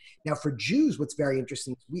 right? Now, for Jews, what's very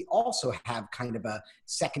interesting is we also have kind of a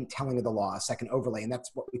second telling of the law, a second overlay, and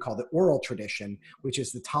that's what we call the oral tradition, which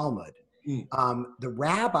is the Talmud. The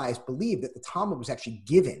rabbis believe that the Talmud was actually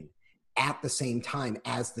given at the same time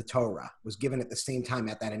as the Torah, was given at the same time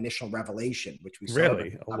at that initial revelation, which we saw.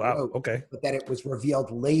 Really? Oh, wow. Wrote, okay. But that it was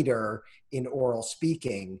revealed later in oral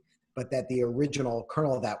speaking, but that the original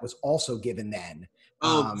kernel of that was also given then.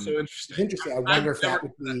 Oh, so interesting. It's interesting. I wonder if that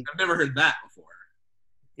would be. I've never heard that before.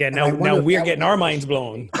 Yeah, now we're getting our minds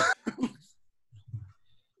blown.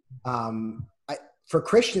 For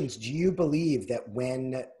Christians, do you believe that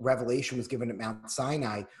when revelation was given at Mount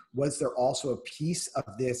Sinai, was there also a piece of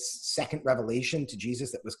this second revelation to Jesus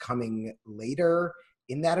that was coming later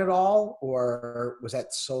in that at all? Or was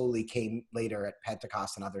that solely came later at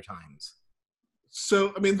Pentecost and other times?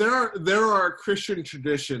 So, I mean, there are Christian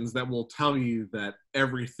traditions that will tell you that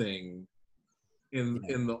everything in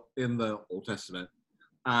the Old Testament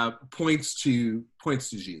points to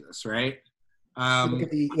Jesus, right?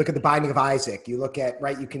 Look at the binding of Isaac. You look at,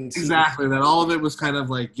 right, you can see exactly that all of it was kind of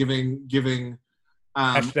like giving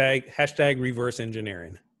hashtag reverse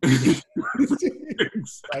engineering.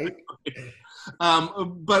 Right.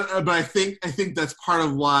 But I think that's part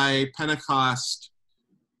of why Pentecost.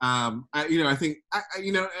 And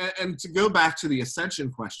to go back to the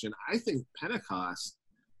ascension question, I think Pentecost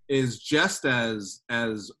is just as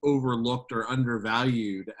overlooked or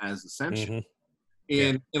undervalued as ascension. Mm-hmm.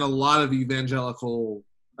 In a lot of evangelical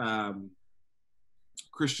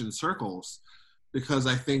Christian circles, because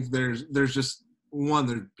I think there's just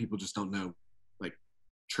people just don't know like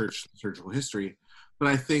church liturgical history, but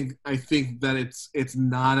I think that it's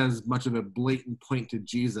not as much of a blatant point to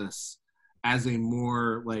Jesus as a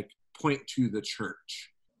more like point to the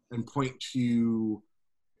church and point to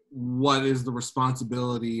what is the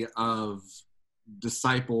responsibility of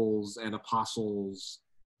disciples and apostles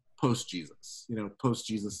post Jesus, post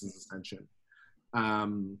Jesus' ascension.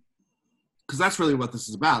 Because that's really what this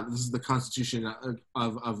is about. This is the constitution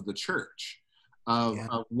of the church, of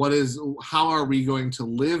how are we going to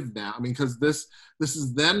live now? I mean, because this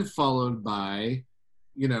is then followed by,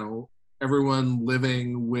 everyone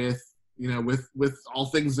living with all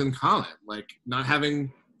things in common, like not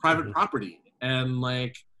having private property and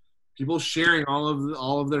like people sharing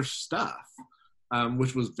all of their stuff,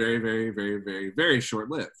 which was very, very, very, very, very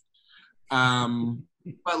short-lived.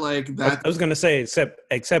 But like that, I was gonna say,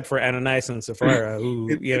 except for Ananias and Sapphira, who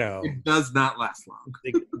it does not last long.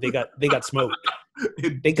 They got smoked.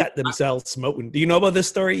 They got themselves smoked. Do you know about this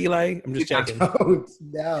story, Eli? I'm just checking.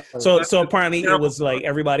 No. So apparently it was like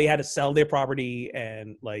everybody had to sell their property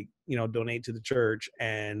and like donate to the church,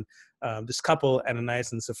 and this couple,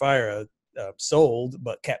 Ananias and Sapphira, sold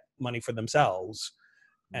but kept money for themselves.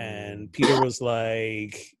 And Peter was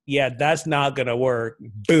like, yeah, that's not going to work.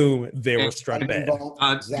 Boom, they were struck dead.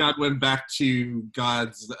 God went back to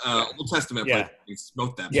God's Old Testament place. He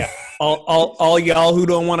smoked them. Yeah. All y'all who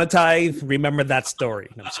don't want to tithe, remember that story.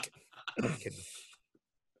 No, I'm just kidding.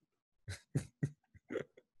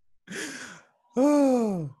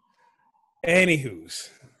 Oh. Anywho.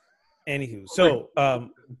 So,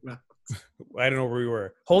 I don't know where we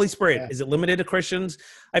were. Holy Spirit, is it limited to Christians?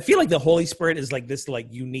 I feel like the Holy Spirit is like this like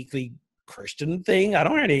uniquely Christian thing. I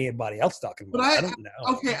don't hear anybody else talking about it. I don't know.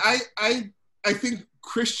 Okay, I think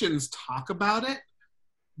Christians talk about it,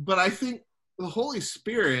 but I think the Holy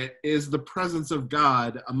Spirit is the presence of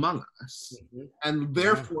God among us, and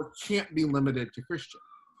therefore can't be limited to Christians.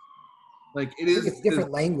 Like it's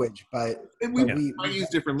different language, but we use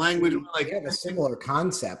different language. We have a similar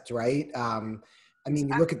concept, right? I mean,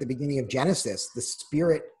 you look at the beginning of Genesis,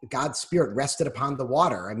 God's Spirit rested upon the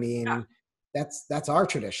water. I mean, that's our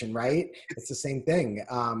tradition, right? It's the same thing.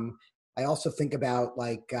 I also think about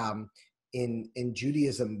like in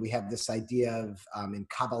Judaism, we have this idea of in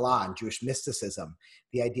Kabbalah and Jewish mysticism,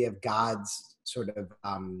 the idea of God's sort of,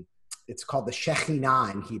 it's called the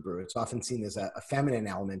Shekhinah in Hebrew. It's often seen as a feminine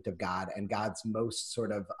element of God and God's most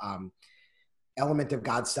sort of element of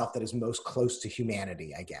God's self that is most close to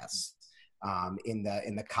humanity, I guess. In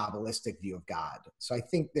the Kabbalistic view of God. So I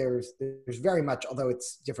think there's very much, although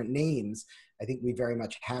it's different names, I think we very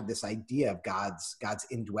much have this idea of God's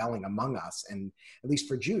indwelling among us. And at least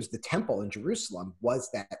for Jews, the temple in Jerusalem was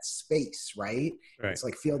that space, right? It's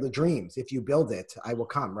like Field of Dreams. If you build it, I will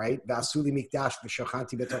come, right? Vasuli mikdash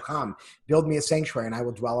v'shochanti betocham. Build me a sanctuary and I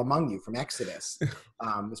will dwell among you, from Exodus.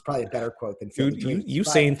 It's probably a better quote than Field of Dreams. You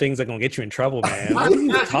saying things that are going to get you in trouble, man. What are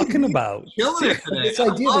you talking about? Killing it today. This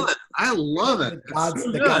idea I love it.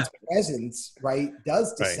 God's presence, right,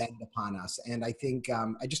 does descend upon us. And I think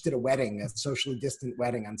I just did a socially distant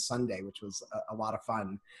wedding on Sunday, which was a lot of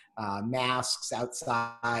fun. Masks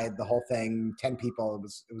outside, the whole thing, 10 people.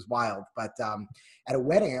 It was wild. But at a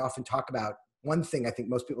wedding, I often talk about one thing I think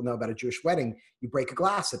most people know about a Jewish wedding: you break a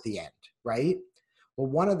glass at the end, right? Well,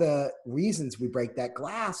 one of the reasons we break that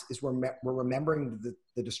glass is we're remembering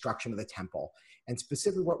the destruction of the temple. And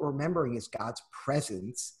specifically what we're remembering is God's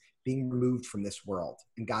presence being removed from this world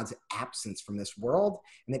and God's absence from this world.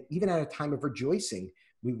 And that even at a time of rejoicing,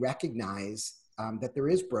 we recognize that there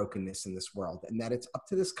is brokenness in this world, and that it's up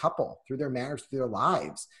to this couple through their marriage, through their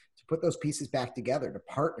lives, to put those pieces back together, to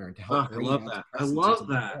partner and to help. I love that. I love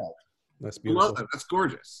that. That's beautiful. I love that. That's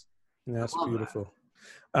gorgeous. That's beautiful.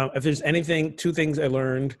 If there's anything, 2 things I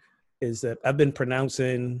learned is that I've been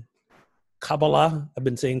pronouncing Kabbalah. I've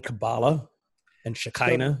been saying Kabbalah and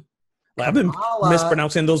Shekinah. I've been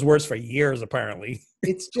mispronouncing those words for years, apparently.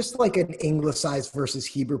 It's just like an anglicized versus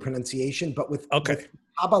Hebrew pronunciation, but with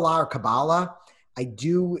Kabbalah or Kabbalah, I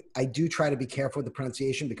do try to be careful with the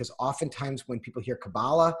pronunciation, because oftentimes when people hear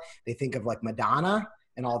Kabbalah, they think of like Madonna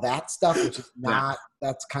and all that stuff, which is not,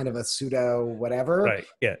 that's kind of a pseudo whatever. Right,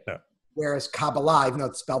 yeah, no. Whereas Kabbalah, even though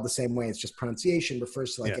it's spelled the same way, it's just pronunciation,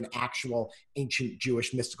 refers to like an actual ancient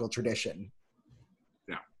Jewish mystical tradition.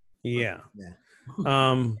 Yeah.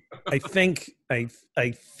 I think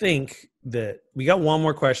that we got one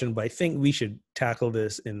more question, but I think we should tackle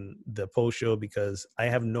this in the post show, because I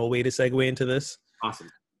have no way to segue into this. Awesome.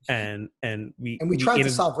 And we tried to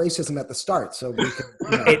solve racism at the start, so we can,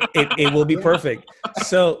 it will be perfect.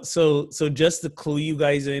 So just to clue you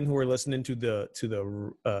guys in who are listening to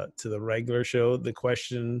the regular show, the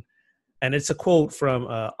question, and it's a quote from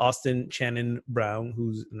Austin Shannon Brown,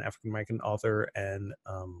 who's an African American author and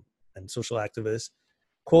social activist.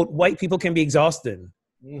 Quote: "White people can be exhausting.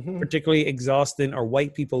 Particularly exhausting are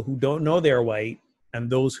white people who don't know they're white and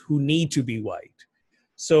those who need to be white."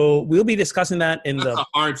 So we'll be discussing that in the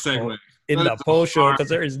hard segue in the post show, because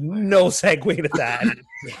there is no segue to that.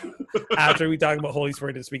 After we talk about Holy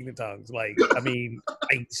Spirit and speaking in tongues, like, I mean,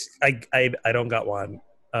 I don't got one.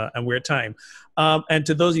 And we're at time. And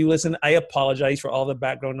to those of you listen, I apologize for all the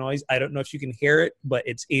background noise. I don't know if you can hear it, but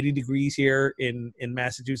it's 80 degrees here in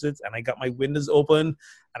Massachusetts, and I got my windows open,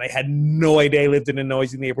 and I had no idea I lived in a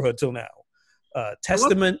noisy neighborhood till now.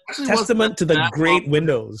 Testament to the great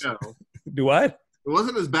windows. Do what? It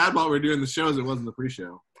wasn't as bad while we were doing the show as it was in the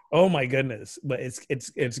pre-show. Oh my goodness! But it's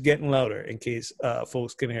getting louder in case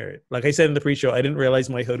folks can hear it. Like I said in the pre-show, I didn't realize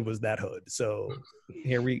my hood was that hood. So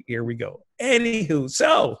here we go. Anywho,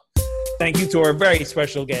 so thank you to our very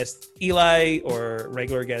special guest Eli, or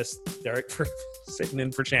regular guest Derek, for sitting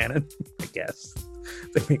in for Shannon, I guess,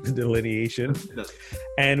 to make the delineation.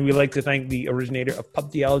 And we'd like to thank the originator of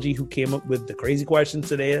Pub Theology, who came up with the crazy questions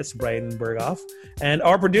today. That's Brian Berghoff. And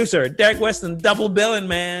our producer, Derek Weston, double billing,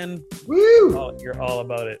 man. Woo! Oh, you're all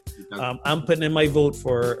about it. I'm putting in my vote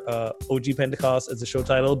for OG Pentecost as the show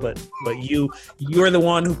title, but you're the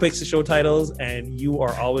one who picks the show titles, and you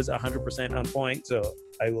are always 100% on point. So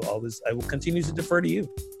I will continue to defer to you.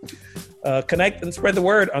 Connect and spread the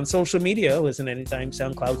word on social media. Listen anytime: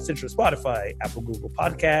 SoundCloud, Stitcher, Spotify, Apple, Google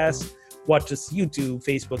Podcasts. Watch us YouTube,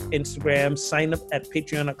 Facebook, Instagram. Sign up at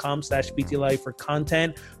patreon.com/BTLive for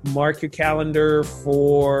content. Mark your calendar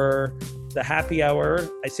for the happy hour.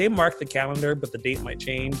 I say mark the calendar, but the date might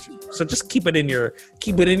change. So just keep it in your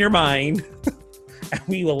mind, and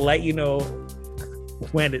we will let you know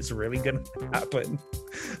when it's really gonna happen.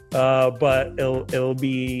 But it'll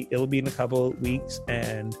be in a couple of weeks,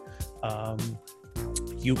 and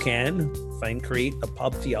you can create a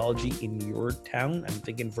Pub Theology in your town. I'm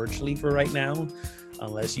thinking virtually for right now,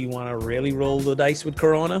 unless you want to really roll the dice with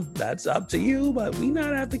Corona. That's up to you, but we're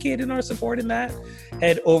not advocating or supporting that.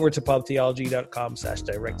 Head over to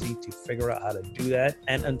pubtheology.com/directory to figure out how to do that.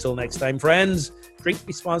 And until next time, friends, drink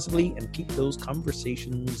responsibly and keep those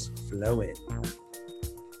conversations flowing.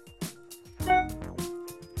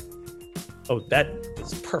 Oh, that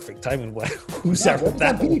was perfect timing. Who's ever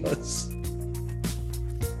that was.